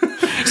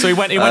 So he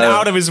went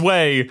out of his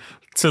way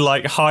to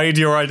like hide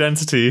your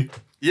identity.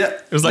 Yeah,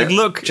 it was like,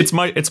 look, it's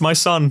my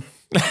son.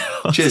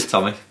 Cheers,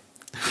 Tommy.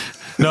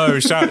 No,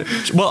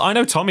 well, I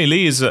know Tommy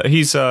Lee is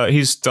he's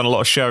done a lot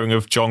of sharing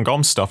of John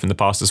Gomm's stuff in the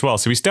past as well.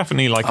 So he's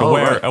definitely like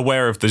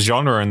aware of the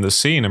genre and the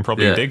scene and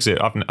probably digs it.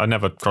 I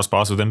never crossed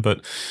paths with him,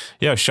 but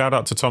yeah, shout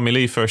out to Tommy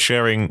Lee for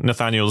sharing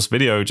Nathaniel's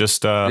video.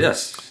 Just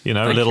you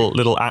know,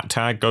 little at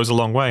tag goes a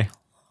long way.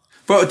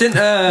 But didn't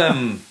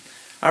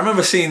I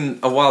remember seeing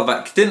a while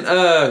back? Didn't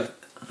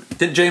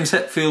James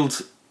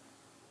Hetfield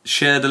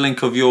share the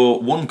link of your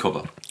One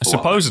cover?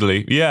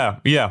 Supposedly, yeah.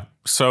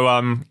 So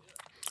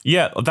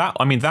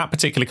that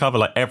particular cover,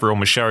 like everyone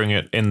was sharing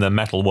it in the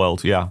metal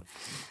world, yeah.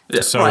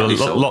 So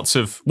lots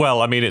of,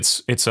 well, I mean,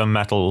 it's a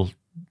metal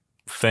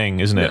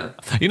thing, isn't it?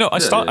 Yeah. You know, I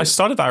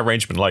started that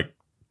arrangement like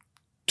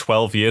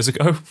 12 years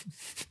ago.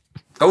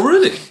 Oh,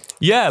 really?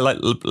 Yeah, like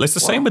it's the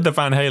same with the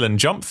Van Halen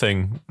Jump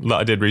thing that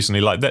I did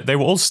recently. Like they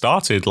were all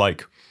started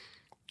like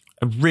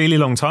a really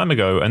long time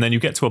ago, and then you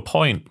get to a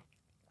point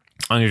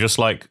and you're just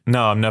like,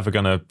 no, I don't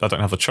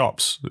have the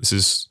chops. This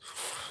is,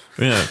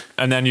 you know,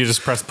 and then you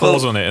just press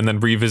pause on it and then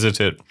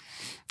revisit it,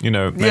 you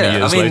know, many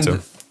years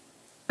later.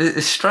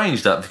 It's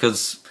strange that,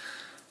 because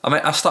I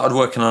mean, I started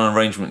working on an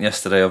arrangement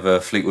yesterday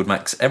of Fleetwood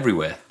Mac's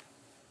Everywhere.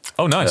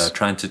 Oh, nice.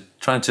 Trying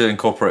to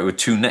incorporate it with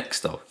two necks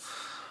though,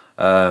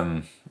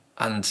 and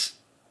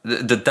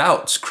the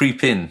doubts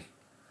creep in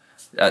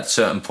at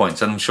certain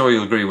points, and I'm sure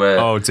you'll agree.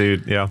 Where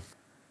dude, yeah,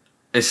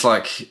 it's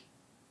like, you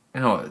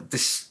know,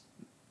 there's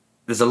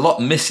a lot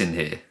missing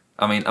here.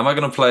 I mean, am I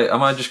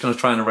just going to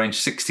try and arrange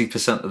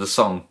 60% of the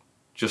song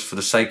just for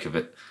the sake of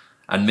it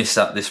and miss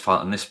out this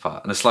part and this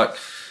part? And it's like,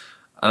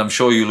 and I'm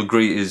sure you'll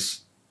agree,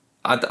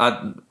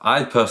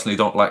 I personally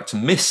don't like to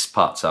miss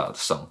parts out of the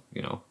song,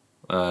 you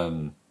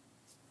know.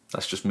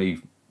 That's just me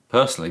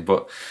personally,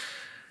 but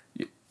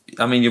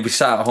I mean, you'll be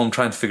sat at home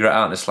trying to figure it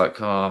out and it's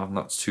like, I'm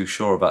not too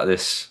sure about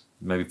this.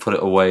 Maybe put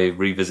it away,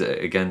 revisit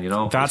it again, you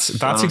know? That's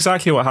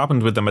exactly what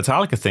happened with the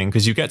Metallica thing,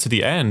 because you get to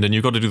the end and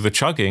you've got to do the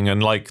chugging,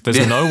 and like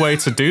there's no way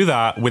to do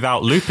that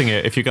without looping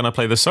it if you're going to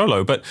play the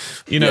solo. But,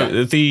 you know,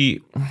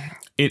 it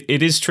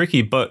is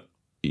tricky, but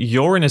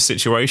you're in a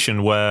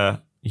situation where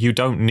you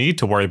don't need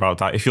to worry about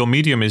that. If your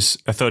medium is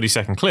a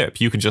 30-second clip,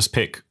 you can just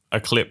pick a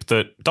clip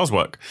that does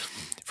work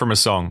from a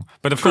song.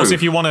 But of course,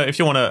 if you want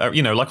to,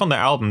 you know, like on the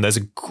album, there's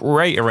a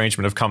great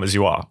arrangement of Come As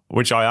You Are,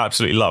 which I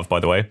absolutely love, by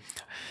the way.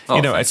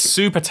 You know, it's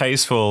super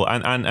tasteful,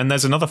 and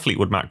there's another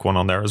Fleetwood Mac one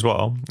on there as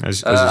well.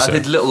 As I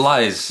did Little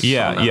Lies.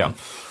 Yeah.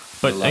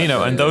 But you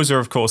know, and those are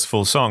of course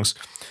full songs.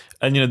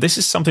 And you know, this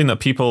is something that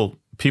people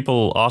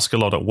ask a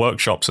lot at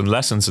workshops and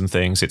lessons and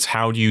things. It's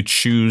how do you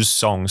choose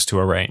songs to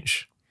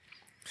arrange?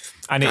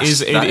 And it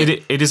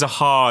is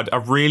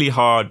a really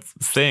hard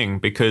thing,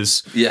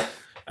 because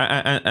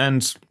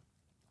and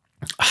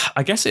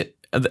I guess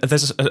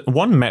there's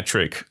one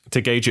metric to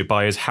gauge it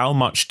by is how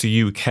much do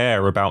you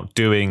care about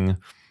doing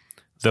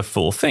the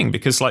full thing.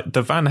 Because like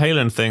the Van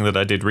Halen thing that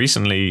I did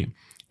recently,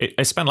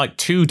 I spent like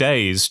 2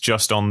 days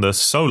just on the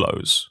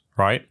solos,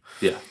 right?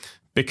 Yeah.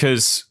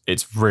 Because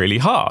it's really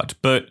hard.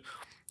 But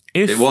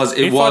it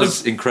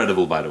was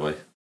incredible, by the way.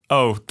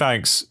 Oh,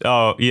 thanks.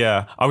 Oh,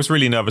 yeah. I was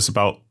really nervous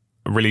about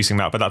releasing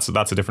that, but that's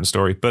a different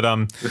story. But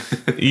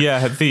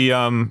yeah,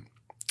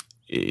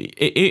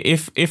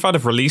 if I'd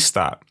have released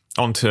that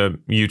onto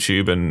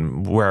YouTube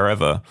and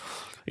wherever,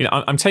 you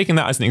know, I'm taking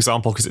that as an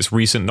example because it's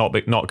recent, not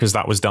because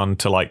that was done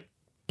to like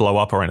blow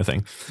up or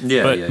anything.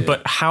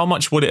 But how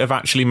much would it have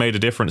actually made a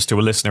difference to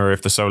a listener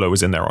if the solo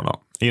was in there or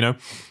not? You know,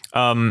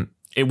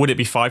 would it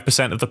be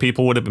 5% of the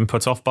people would have been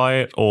put off by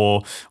it,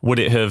 or would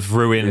it have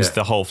ruined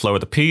the whole flow of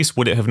the piece?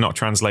 Would it have not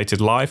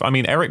translated live? I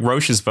mean, Eric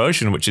Roche's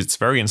version, which it's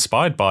very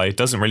inspired by,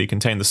 doesn't really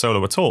contain the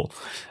solo at all.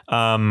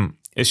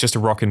 It's just a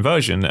rockin'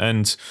 version,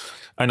 and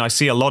I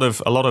see a lot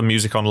of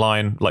music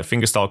online, like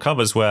fingerstyle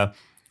covers, where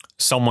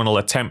someone will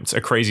attempt a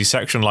crazy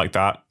section like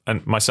that,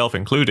 and myself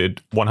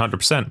included,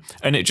 100%,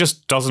 and it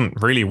just doesn't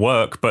really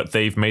work, but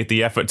they've made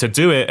the effort to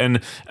do it,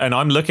 and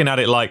I'm looking at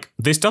it like,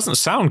 this doesn't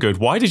sound good.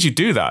 Why did you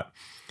do that?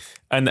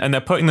 And they're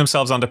putting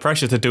themselves under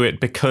pressure to do it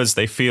because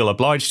they feel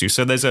obliged to.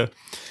 So there's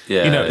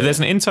there's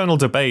an internal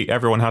debate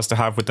everyone has to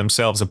have with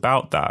themselves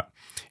about that.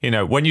 You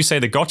know, when you say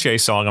the Gautier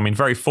song, I mean,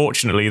 very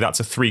fortunately, that's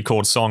a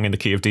 3-chord song in the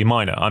key of D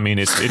minor. I mean,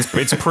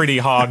 it's pretty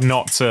hard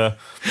not to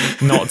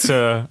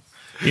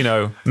you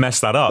know, mess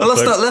that up. Well,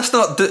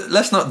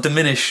 let's not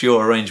diminish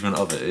your arrangement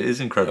of it. It is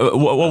incredible.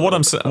 Well, what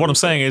I'm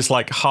saying is,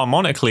 like,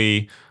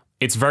 harmonically,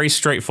 it's very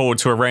straightforward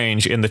to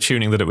arrange in the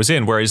tuning that it was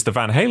in, whereas the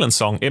Van Halen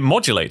song, it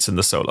modulates in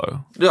the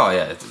solo. Oh,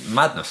 yeah, it's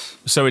madness.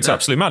 So it's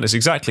absolute madness,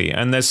 exactly.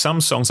 And there's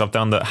some songs I've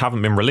done that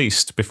haven't been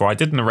released before. I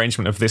did an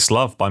arrangement of This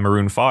Love by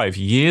Maroon 5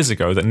 years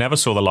ago that never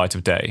saw the light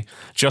of day,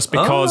 just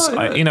because,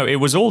 you know, it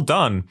was all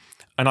done.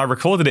 and I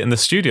recorded it in the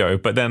studio,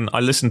 but then I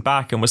listened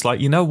back and was like,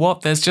 you know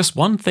what? There's just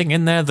one thing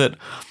in there that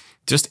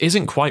just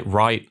isn't quite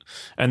right.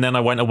 And then I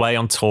went away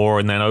on tour,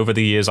 and then over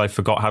the years I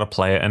forgot how to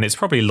play it, and it's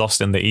probably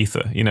lost in the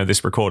ether, you know,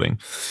 this recording.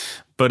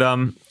 But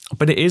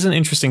it is an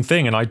interesting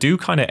thing, and I do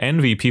kind of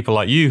envy people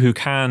like you who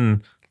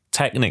can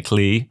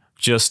technically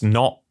just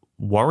not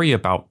worry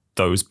about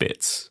those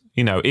bits.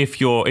 You know, if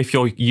you're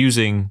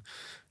using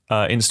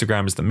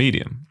Instagram as the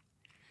medium.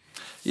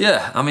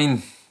 Yeah, I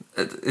mean,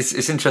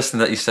 it's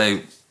interesting that you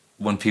say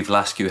when people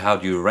ask you how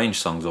do you arrange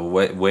songs, or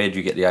where do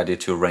you get the idea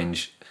to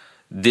arrange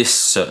this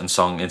certain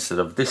song instead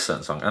of this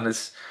certain song, and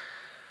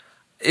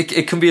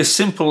it can be as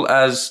simple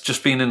as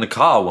just being in the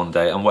car one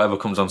day and whatever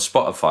comes on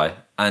Spotify,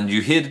 and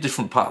you hear the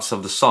different parts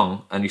of the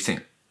song and you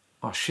think,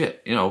 oh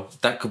shit, you know,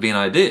 that could be an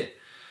idea.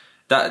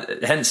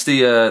 That hence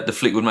the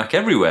Fleetwood Mac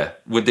Everywhere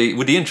with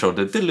the intro.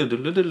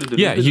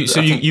 Yeah,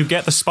 you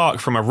get the spark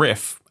from a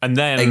riff, and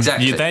then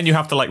you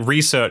have to like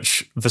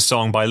research the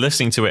song by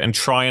listening to it and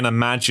try and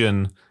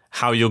imagine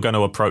how you're going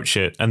to approach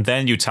it, and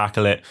then you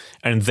tackle it,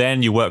 and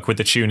then you work with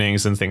the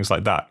tunings and things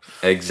like that.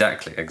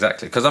 Exactly.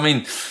 Because I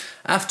mean,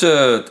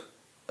 after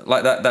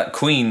like that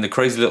Queen, the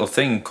Crazy Little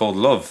Thing Called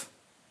Love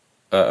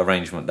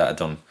arrangement that I'd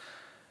done,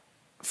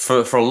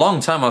 for a long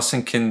time I was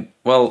thinking,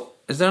 well,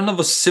 is there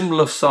another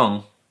similar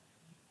song?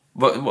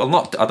 Well,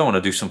 not. I don't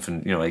want to do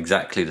something, you know,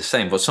 exactly the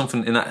same, but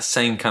something in that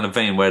same kind of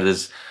vein where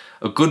there's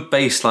a good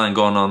bass line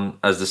going on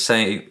with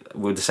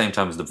the same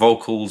time as the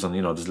vocals, and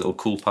you know, there's little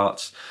cool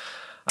parts.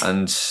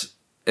 And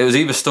it was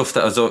either stuff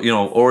that was, you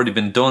know, already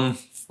been done.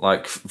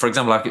 Like, for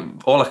example,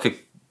 all I could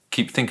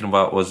keep thinking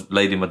about was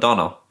Lady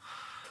Madonna,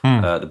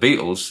 the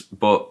Beatles.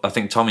 But I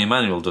think Tommy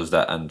Emmanuel does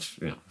that, and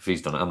you know, if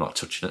he's done it, I'm not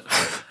touching it.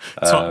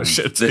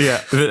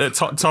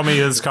 Tommy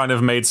has kind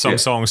of made some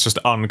songs just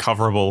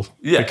uncoverable.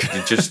 Yeah,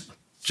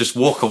 just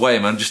walk away,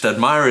 man. Just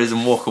admire it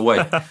and walk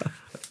away.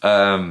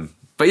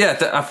 But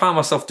yeah, I found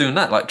myself doing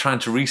that, like trying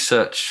to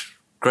research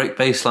great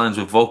bass lines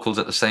with vocals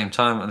at the same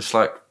time, and it's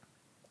like,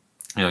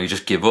 you know, you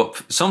just give up.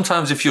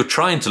 Sometimes if you're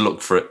trying to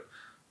look for it,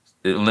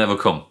 it'll never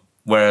come.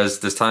 Whereas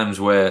there's times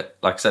where,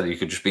 like I said, you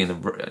could just be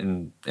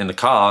in the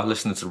car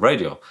listening to the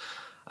radio,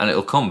 and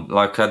it'll come.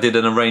 Like I did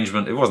an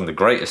arrangement. It wasn't the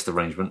greatest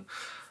arrangement,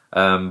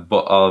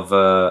 but of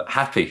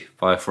 "Happy"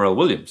 by Pharrell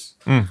Williams.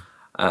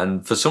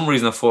 And for some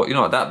reason I thought, you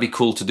know, that'd be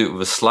cool to do it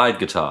with a slide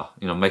guitar.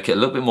 You know, make it a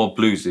little bit more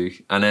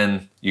bluesy, and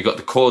then you got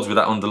the chords with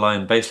that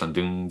underlying bass line,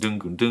 dung dung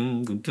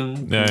dung dung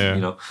dung. Yeah.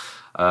 You know.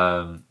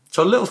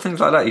 So little things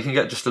like that, you can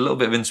get just a little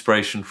bit of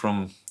inspiration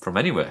from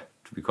anywhere,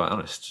 to be quite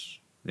honest.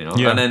 You know,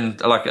 and then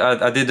like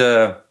I did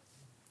a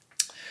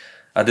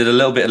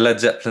little bit of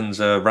Led Zeppelin's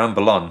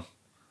 "Ramble On,"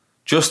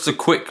 just a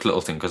quick little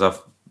thing because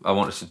I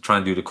wanted to try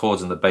and do the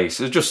chords and the bass.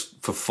 It was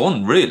just for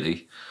fun,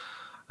 really.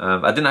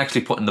 I didn't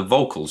actually put in the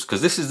vocals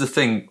because this is the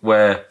thing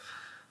where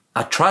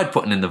I tried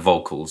putting in the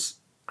vocals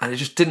and it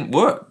just didn't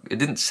work. It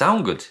didn't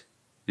sound good,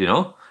 you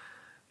know.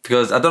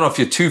 Because I don't know if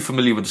you're too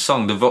familiar with the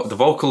song. The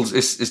vocals,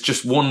 it's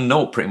just one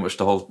note pretty much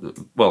the whole,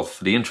 well,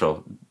 for the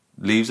intro.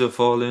 Leaves are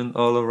falling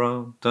all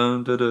around.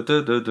 Dun, dun, dun,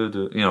 dun, dun, dun,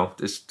 dun. You know,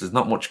 there's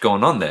not much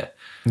going on there.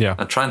 Yeah.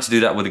 And trying to do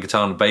that with the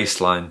guitar and the bass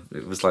line,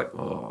 it was like,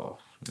 oh,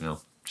 you know.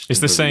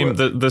 It's the same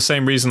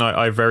same reason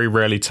I very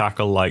rarely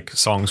tackle like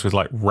songs with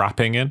like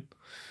rapping in.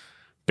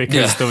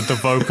 Because the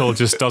vocal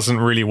just doesn't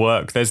really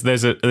work.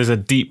 There's a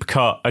deep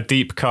cut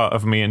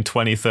of me in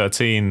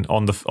 2013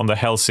 on the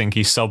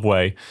Helsinki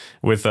subway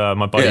with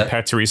my buddy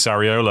Petteri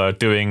Sariola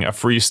doing a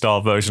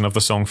freestyle version of the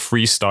song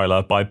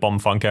 "Freestyler" by Bomb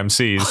Funk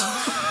MCs,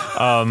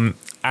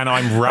 and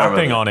I'm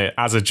rapping on it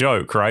as a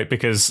joke, right?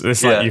 Because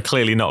it's like you're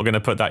clearly not going to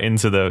put that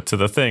into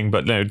the thing,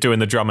 but you know, doing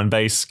the drum and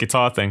bass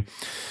guitar thing.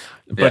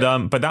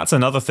 But that's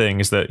another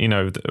thing is that, you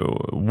know,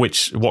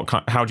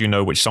 how do you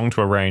know which song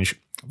to arrange?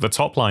 The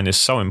top line is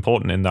so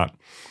important in that.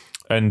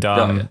 And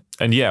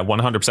and yeah,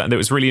 100%. It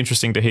was really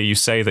interesting to hear you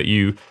say that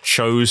you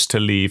chose to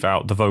leave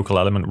out the vocal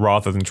element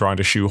rather than trying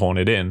to shoehorn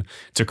it in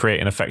to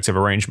create an effective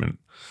arrangement.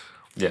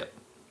 Yeah.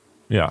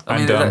 Yeah. I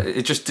mean,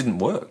 it just didn't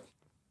work.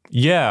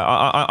 Yeah.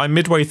 I'm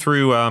midway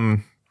through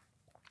an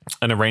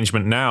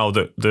arrangement now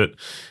that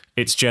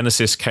its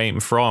genesis came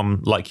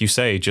from, like you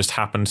say, just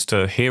happened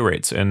to hear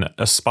it and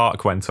a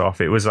spark went off.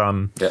 It was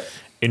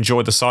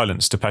Enjoy the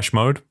Silence, Depeche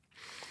Mode.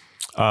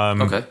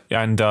 And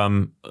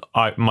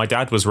my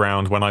dad was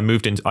around when I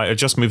moved in. I had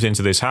just moved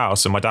into this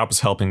house, and my dad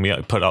was helping me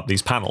put up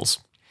these panels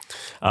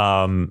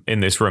in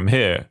this room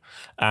here.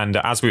 And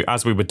as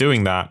we were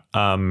doing that,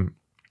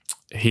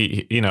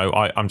 he, you know,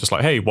 I'm just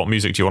like, hey, what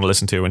music do you want to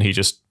listen to? And he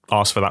just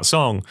asked for that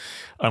song,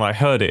 and I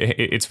heard it.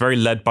 It's very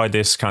led by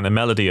this kind of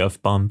melody of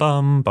bum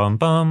bum bum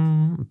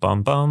bum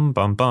bum bum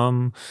bum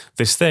bum,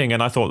 this thing.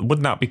 And I thought,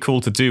 wouldn't that be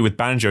cool to do with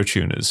banjo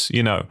tuners?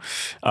 You know,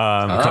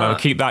 kind of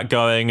keep that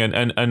going.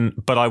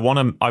 But I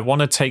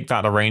want to take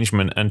that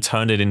arrangement and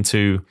turn it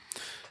into,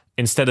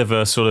 instead of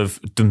a sort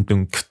of dun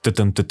dun dun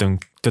dun dun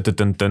dun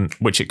dun dun,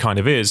 which it kind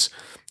of is.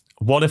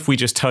 What if we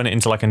just turn it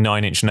into like a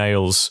Nine Inch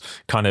Nails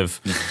kind of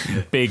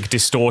big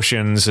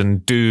distortions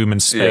and doom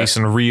and space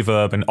and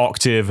reverb and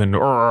octave and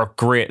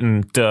grit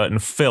and dirt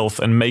and filth,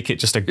 and make it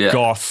just a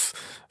goth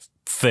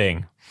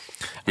thing.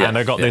 Yeah, and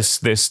I got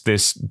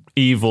this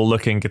evil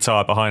looking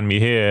guitar behind me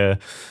here,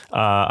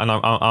 and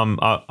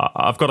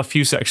I've got a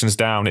few sections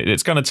down.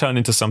 It's going to turn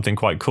into something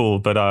quite cool,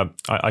 but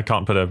I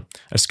can't put a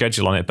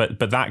schedule on it.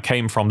 But that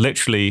came from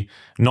literally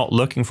not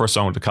looking for a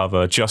song to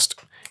cover, just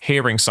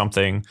hearing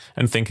something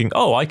and thinking,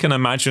 oh, I can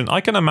imagine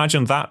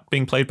that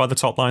being played by the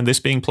top line, this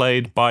being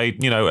played by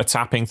a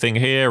tapping thing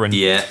here, and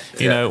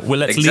well,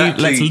 let's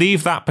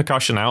leave that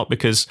percussion out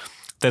because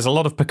there's a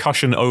lot of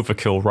percussion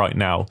overkill right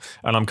now,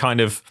 and I'm kind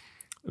of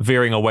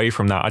veering away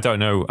from that. I don't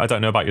know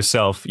about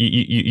yourself.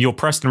 Your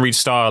Preston Reed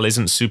style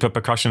isn't super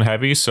percussion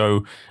heavy,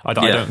 so I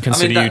don't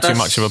consider you too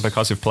much of a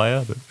percussive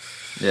player. But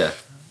yeah,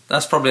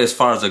 that's probably as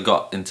far as I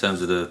got in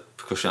terms of the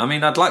percussion. I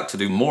mean, I'd like to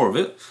do more of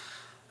it,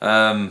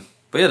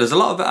 but yeah, there's a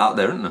lot of it out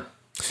there, isn't there?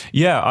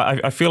 Yeah,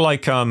 I feel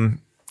like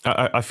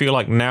I feel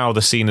like now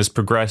the scene has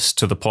progressed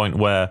to the point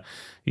where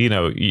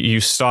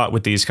you start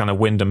with these kind of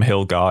Windham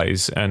Hill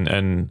guys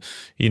and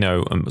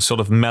sort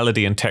of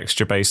melody and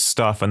texture based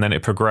stuff, and then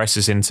it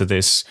progresses into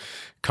this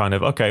kind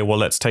of, okay, well,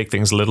 let's take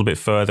things a little bit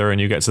further,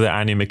 and you get to the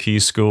Annie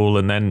McKee school,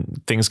 and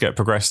then things get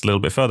progressed a little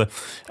bit further.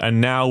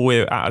 And now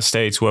we're at a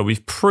stage where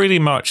we've pretty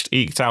much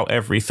eked out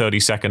every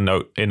 30-second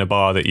note in a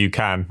bar that you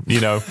can,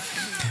 in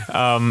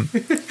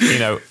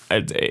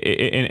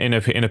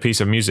a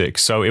piece of music.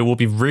 So it will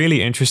be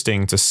really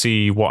interesting to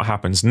see what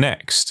happens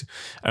next,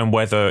 and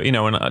whether,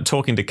 and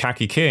talking to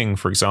Kaki King,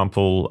 for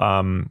example,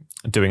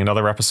 doing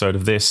another episode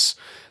of this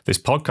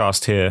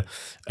podcast here,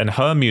 and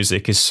her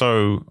music is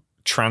so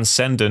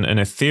transcendent and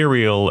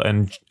ethereal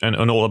and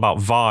all about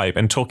vibe,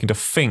 and talking to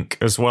Fink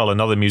as well,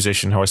 another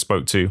musician who I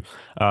spoke to,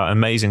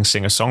 amazing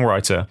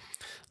singer-songwriter.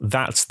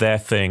 That's their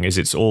thing, is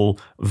it's all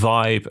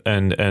vibe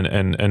and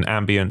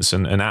ambience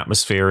and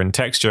atmosphere and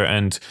texture,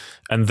 and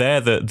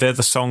they're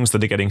the songs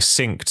that are getting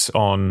synced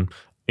on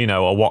a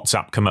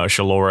WhatsApp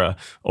commercial or an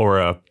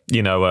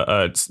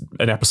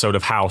episode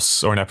of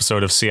House or an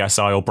episode of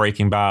CSI or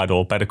Breaking Bad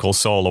or Better Call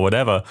Saul or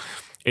whatever.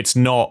 It's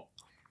not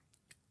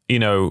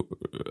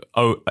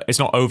it's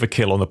not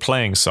overkill on the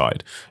playing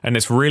side, and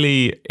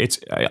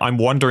I'm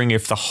wondering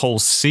if the whole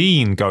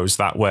scene goes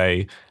that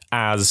way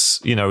as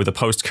the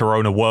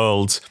post-corona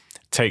world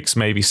takes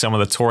maybe some of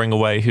the touring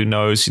away. Who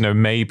knows?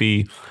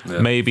 Maybe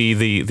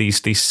the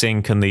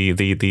sync and the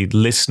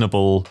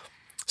listenable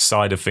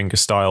side of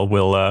fingerstyle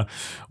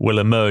will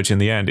emerge in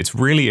the end. It's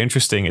really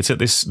interesting. It's at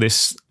this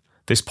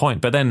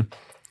point, but then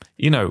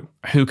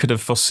who could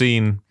have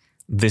foreseen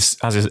this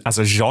as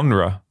a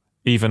genre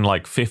even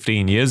like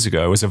 15 years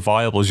ago as a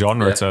viable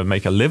genre to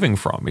make a living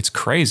from? It's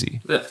crazy.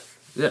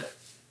 Yeah.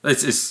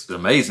 It's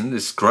amazing.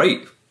 It's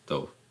great,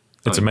 though.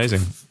 It's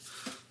amazing.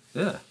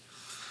 Yeah.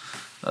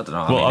 I don't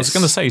know. Well, I was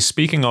going to say,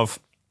 speaking of,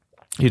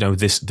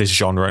 this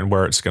genre and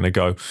where it's going to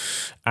go,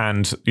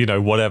 and,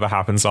 whatever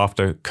happens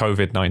after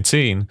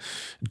COVID-19,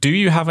 do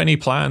you have any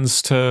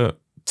plans to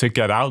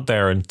get out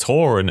there and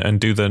tour and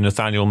do the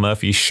Nathaniel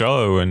Murphy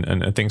show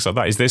and things like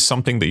that? Is this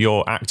something that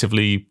you're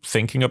actively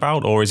thinking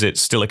about, or is it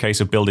still a case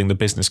of building the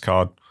business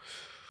card?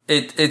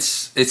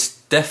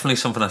 It's definitely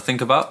something I think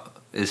about.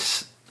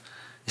 It's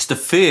the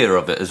fear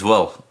of it as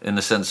well, in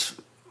the sense,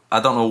 I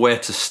don't know where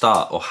to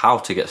start or how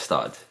to get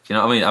started. You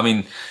know what I mean? I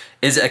mean,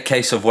 is it a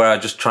case of where I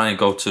just try and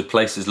go to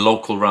places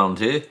local around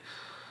here?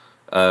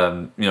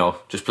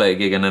 Just play a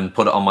gig and then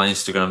put it on my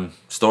Instagram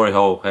story.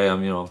 Oh, hey,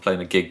 I'm playing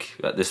a gig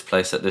at this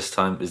place at this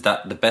time. Is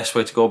that the best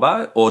way to go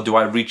about it? Or do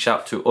I reach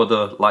out to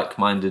other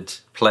like-minded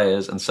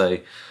players and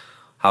say,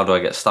 how do I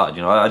get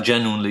started? I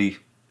genuinely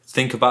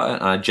think about it,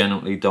 and I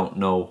genuinely don't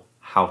know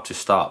how to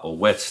start or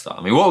where to start.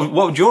 I mean, what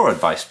would your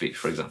advice be,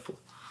 for example?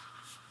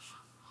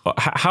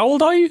 How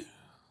old are you?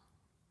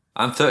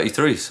 I'm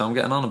 33, so I'm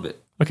getting on a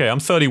bit. Okay, I'm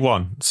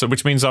 31, so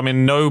which means I'm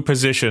in no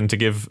position to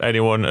give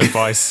anyone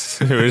advice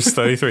who is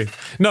 33.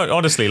 No,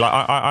 honestly, like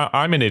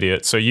I'm an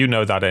idiot, so you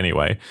know that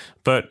anyway.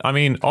 But I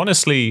mean,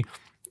 honestly,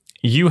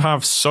 you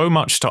have so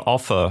much to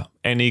offer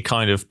any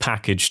kind of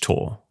package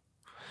tour,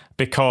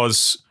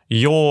 because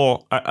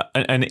you're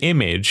an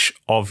image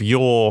of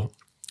your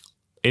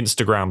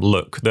Instagram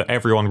look that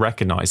everyone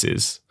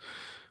recognizes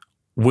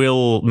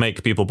will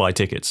make people buy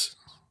tickets.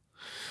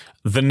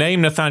 The name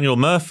Nathaniel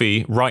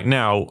Murphy right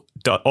now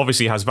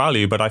obviously has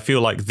value, but I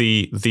feel like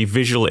the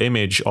visual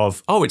image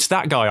of, oh, it's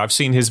that guy, I've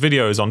seen his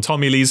videos on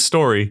Tommy Lee's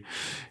story,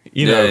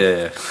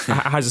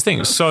 has a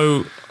thing.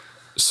 So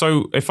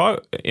if I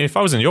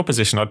was in your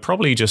position, I'd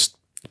probably just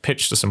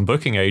pitch to some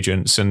booking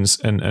agents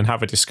and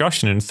have a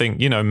discussion and think,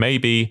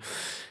 maybe,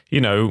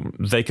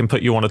 they can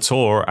put you on a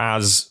tour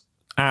as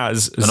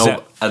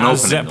Zeppelin, as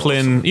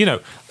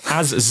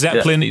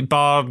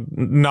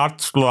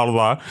zeppelinbarnatra, blah, blah,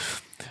 blah,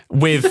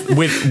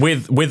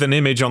 with an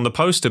image on the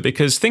poster.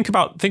 Because think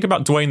about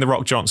Dwayne "The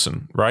Rock"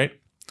 Johnson, right?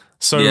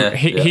 So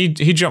he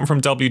jumped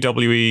from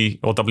WWE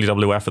or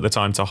WWF at the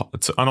time to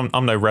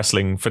I'm no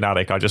wrestling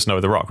fanatic, I just know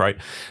The Rock, right?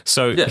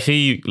 So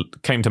he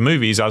came to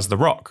movies as The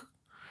Rock,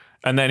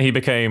 and then he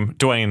became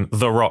Dwayne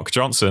 "The Rock"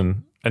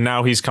 Johnson, and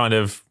now he's kind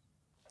of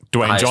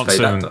Dwayne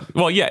Johnson.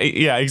 Well,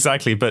 yeah,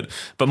 exactly. But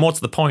more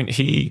to the point,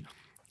 he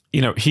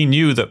you know, he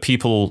knew that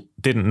people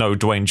didn't know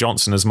Dwayne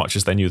Johnson as much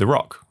as they knew The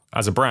Rock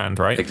as a brand,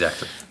 right?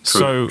 Exactly.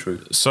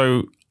 True.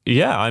 So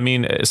yeah, I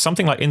mean,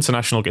 something like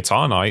International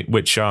Guitar Night,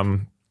 which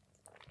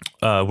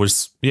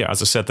was, yeah,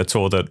 as I said, the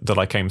tour that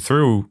I came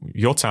through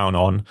your town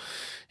on,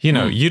 you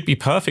know, you'd be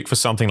perfect for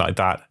something like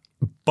that,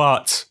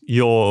 but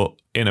you're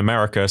in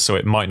America, so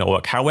it might not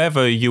work.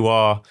 However, you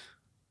are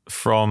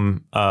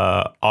from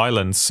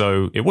Ireland,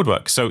 so it would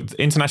work. So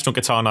International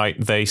Guitar Night,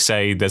 they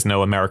say there's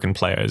no American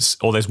players,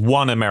 or there's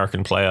one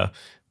American player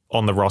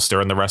on the roster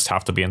and the rest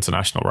have to be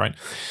international, right?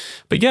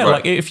 But yeah,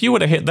 like if you were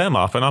to hit them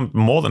up, and I'm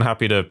more than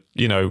happy to,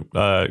 you know,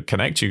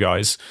 connect you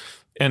guys,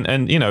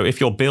 and you know, if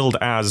you're billed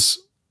as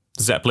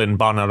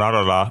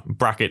zeppelinbarnatra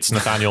brackets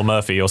Nathaniel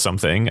Murphy or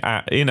something,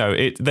 you know,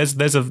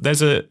 there's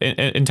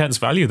a intense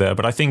value there.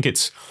 But I think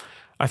it's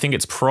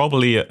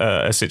probably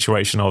a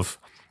situation of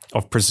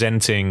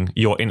presenting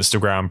your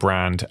Instagram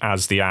brand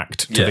as the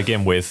act to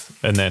begin with,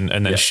 and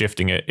then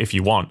shifting it if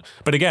you want.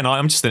 But again,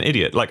 I'm just an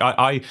idiot. Like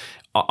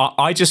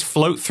I just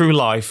float through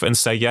life and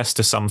say yes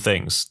to some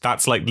things.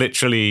 That's like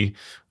literally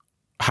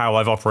how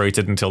I've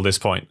operated until this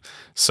point.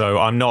 So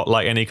I'm not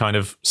like any kind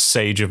of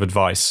sage of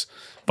advice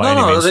by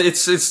any means.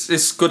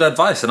 It's good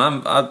advice, and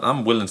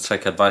I'm willing to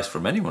take advice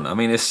from anyone. I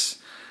mean, it's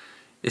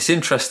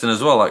interesting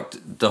as well. Like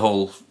the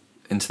whole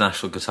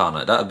International Guitar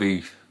Night, that'd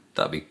be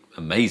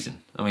amazing.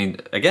 I mean,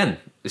 again,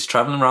 it's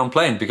traveling around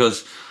playing,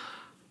 because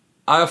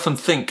I often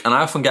think, and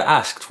I often get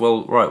asked,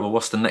 well,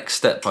 what's the next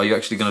step? Are you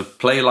actually going to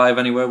play live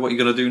anywhere? What are you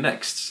going to do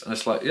next? And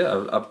it's like,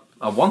 yeah,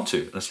 I want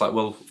to. And it's like,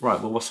 well,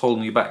 what's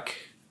holding you back?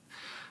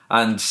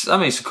 And I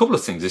mean, it's a couple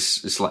of things.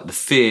 It's like the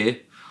fear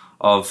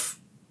of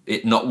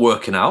it not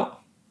working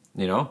out,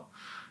 you know,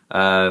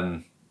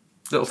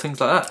 little things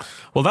like that.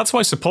 Well, that's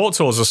why support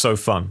tours are so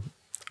fun.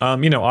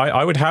 You know,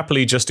 I would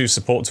happily just do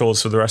support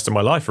tours for the rest of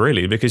my life,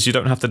 really, because you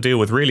don't have to deal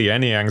with really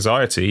any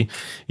anxiety.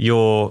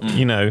 You're,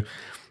 you know,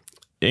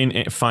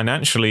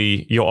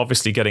 financially, you're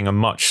obviously getting a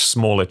much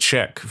smaller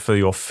check for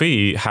your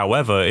fee.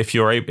 However, if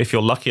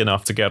you're lucky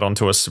enough to get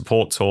onto a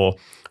support tour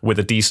with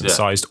a decent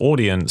sized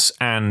audience,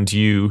 and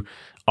you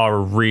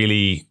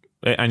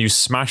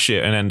smash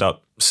it and end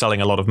up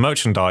selling a lot of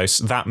merchandise,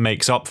 that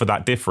makes up for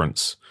that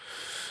difference.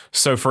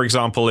 So, for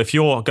example, if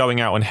you're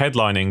going out and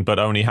headlining but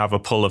only have a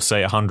pull of,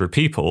 say, 100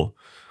 people,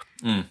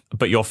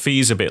 but your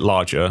fee's a bit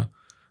larger,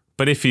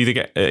 but if you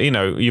get, you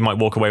know, you might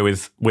walk away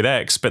with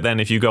X, but then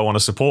if you go on a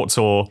support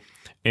tour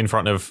in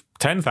front of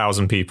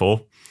 10,000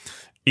 people,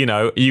 you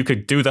know, you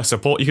could do the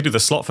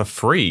slot for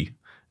free,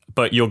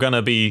 but you're going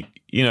to be,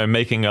 you know,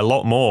 making a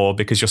lot more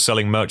because you're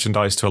selling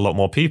merchandise to a lot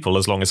more people,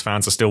 as long as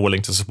fans are still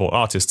willing to support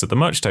artists at the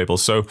merch table.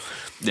 So,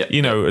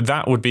 you know,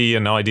 that would be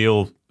an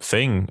ideal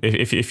thing.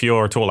 If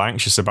you're at all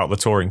anxious about the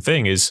touring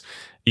thing, is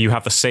you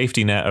have the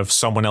safety net of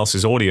someone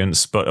else's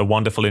audience, but a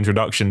wonderful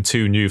introduction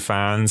to new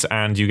fans,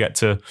 and you get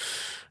to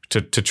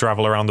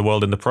travel around the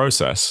world in the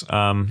process.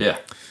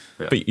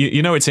 But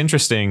you know, it's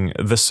interesting.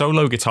 The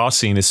solo guitar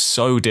scene is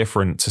so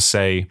different to,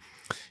 say,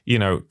 you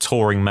know,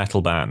 touring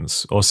metal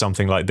bands or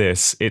something like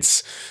this.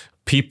 It's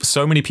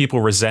so many people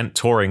resent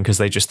touring because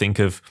they just think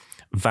of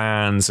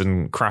vans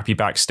and crappy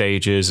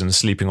backstages and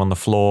sleeping on the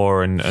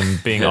floor and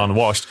being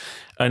unwashed.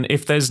 And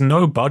if there's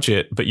no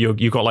budget, but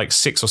you've got like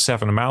 6 or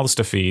 7 mouths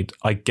to feed,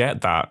 I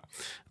get that.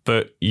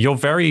 But you're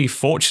very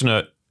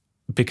fortunate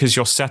because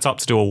you're set up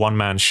to do a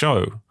one-man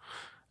show,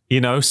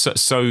 you know,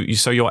 so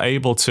you're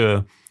able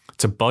to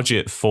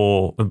budget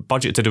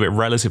to do it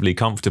relatively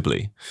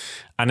comfortably.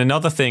 And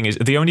another thing is,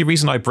 the only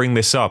reason I bring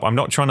this up, I'm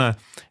not trying to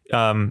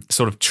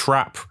sort of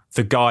trap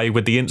the guy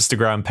with the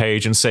Instagram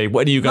page and say,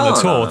 when are you going to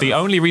tour? No. The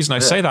only reason I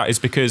say that is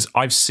because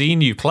I've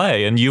seen you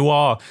play, and you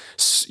are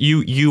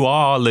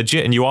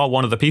legit, and you are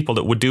one of the people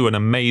that would do an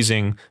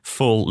amazing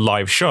full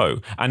live show.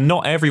 And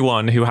not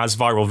everyone who has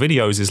viral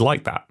videos is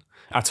like that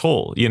at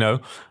all, you know.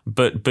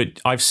 But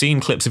I've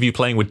seen clips of you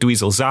playing with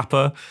Dweezil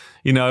Zappa,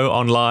 you know,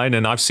 online,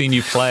 and I've seen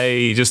you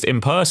play just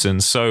in person.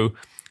 So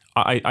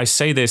I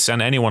say this,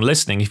 and anyone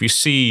listening, if you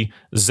see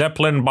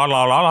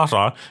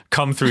zeppelinbarnatra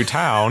come through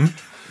town,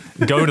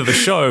 go to the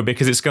show,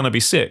 because it's going to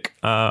be sick.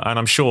 And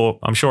I'm sure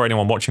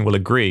anyone watching will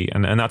agree.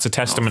 And that's a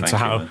testament to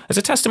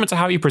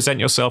how you present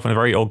yourself in a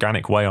very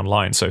organic way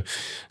online. So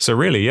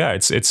really, yeah,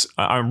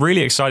 I'm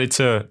really excited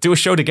to do a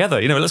show together.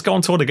 You know, let's go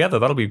on tour together.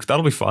 That'll be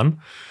fun.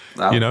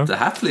 I'll you know,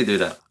 happily do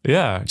that.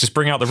 Yeah, just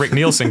bring out the Rick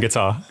Nielsen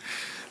guitar.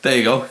 There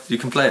you go. You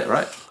can play it,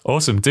 right?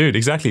 Awesome, dude.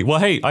 Exactly. Well,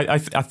 hey, I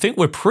think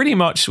we're pretty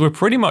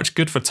much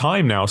good for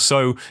time now.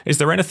 So, is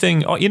there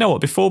anything? Oh, you know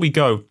what? Before we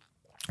go,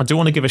 I do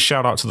want to give a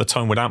shout out to the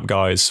Tonewood Amp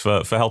guys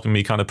for helping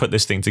me kind of put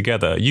this thing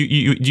together. Do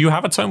you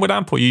have a Tonewood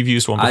amp, or you've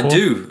used one before?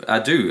 I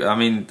do. I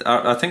mean,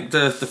 I think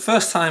the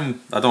first time,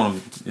 I don't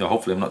want to, you know,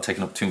 hopefully I'm not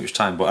taking up too much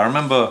time, but I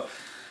remember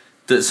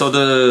the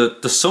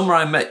summer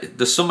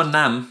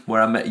NAMM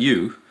where I met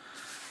you.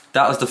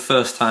 That was the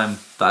first time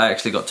that I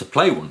actually got to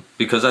play one,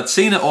 because I'd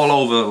seen it all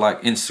over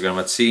like Instagram.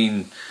 I'd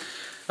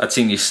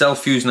seen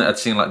yourself using it. I'd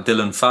seen like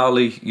Dylan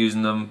Fowley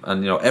using them,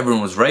 and you know,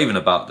 everyone was raving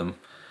about them,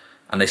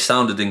 and they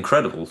sounded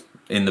incredible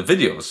in the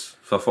videos.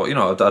 So I thought, you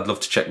know, I'd love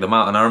to check them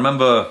out. And I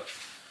remember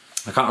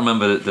I can't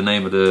remember the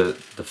name of the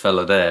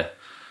fella there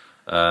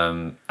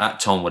at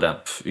Tonewood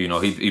Amp. You know,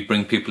 he'd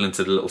bring people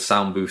into the little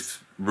sound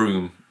booth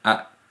room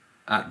at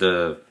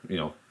the, you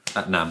know,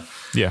 at NAMM.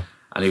 Yeah.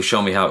 And he would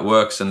show me how it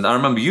works. And I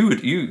remember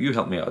you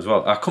helped me out as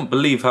well. I couldn't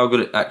believe how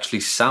good it actually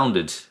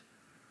sounded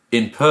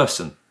in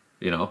person,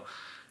 you know.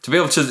 To be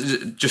able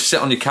to just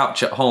sit on your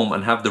couch at home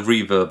and have the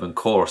reverb and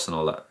chorus and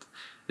all that,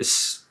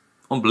 it's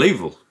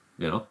unbelievable,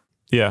 you know.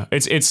 Yeah,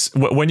 it's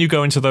when you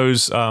go into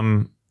those,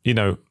 you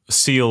know,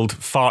 sealed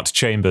fart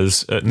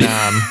chambers at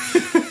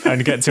NAMM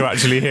and get to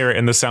actually hear it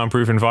in the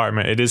soundproof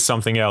environment, it is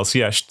something else.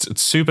 Yeah,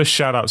 super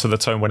shout out to the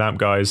Tonewood Amp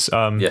guys.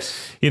 Yes,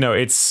 you know,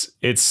 it's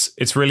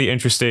really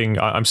interesting.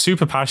 I'm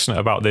super passionate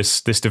about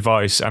this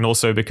device, and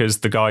also because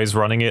the guys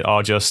running it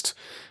are just,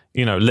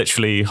 you know,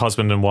 literally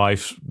husband and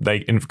wife.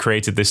 They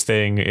created this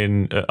thing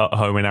at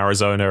home in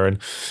Arizona,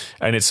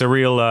 and it's a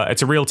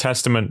real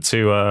testament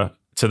to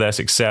their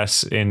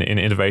success in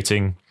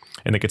innovating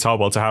in the guitar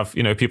world, to have,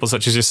 you know, people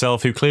such as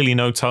yourself who clearly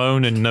know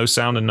tone and know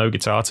sound and know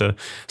guitar to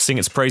sing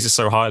its praises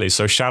so highly.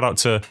 So shout out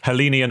to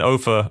Helene and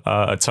Ofer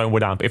at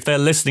Tonewood Amp. If they're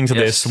listening to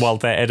this while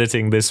they're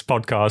editing this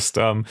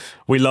podcast,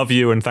 we love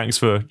you and thanks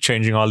for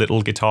changing our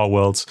little guitar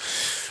worlds.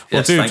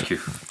 Well, yes, thank you.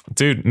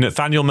 Dude,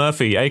 Nathaniel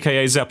Murphy,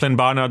 aka Zeppelin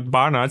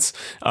Barnards,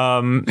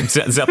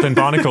 Zeppelin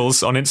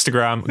Barnacles on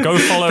Instagram. Go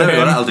follow him.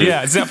 That'll do.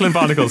 Yeah, Zeppelin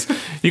Barnacles.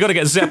 You got to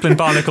get Zeppelin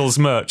Barnacles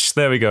merch.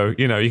 There we go.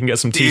 You know, you can get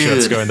some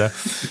t-shirts going there.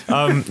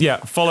 Yeah,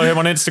 follow him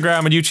on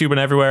Instagram and YouTube and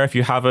everywhere if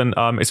you haven't.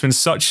 It's been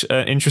such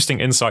an interesting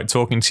insight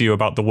talking to you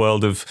about the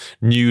world of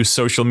new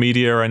social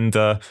media and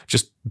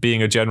just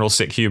being a general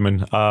sick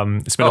human.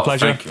 It's been a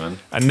pleasure. Thank you, man.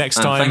 And next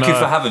time, thank you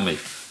for having me.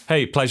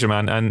 Hey, pleasure,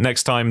 man. And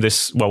next time when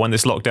this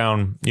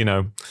lockdown, you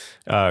know,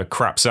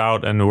 craps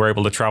out and we're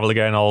able to travel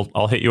again,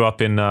 I'll hit you up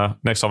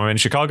next time I'm in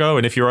Chicago.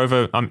 And if you're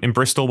over, I'm in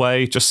Bristol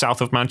way, just south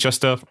of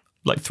Manchester,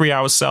 like 3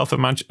 hours south of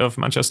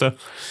Manchester.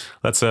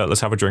 Let's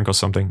have a drink or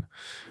something.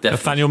 Definitely.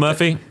 Nathaniel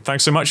Murphy,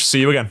 thanks so much.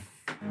 See you again.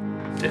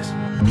 Yes.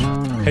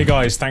 Hey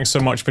guys, thanks so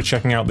much for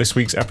checking out this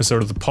week's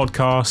episode of the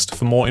podcast.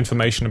 For more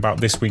information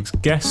about this week's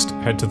guest,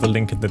 head to the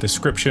link in the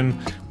description,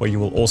 where you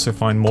will also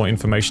find more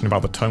information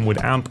about the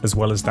Tonewood Amp, as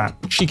well as that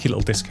cheeky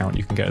little discount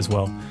you can get as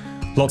well.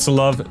 Lots of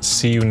love.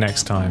 See you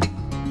next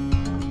time.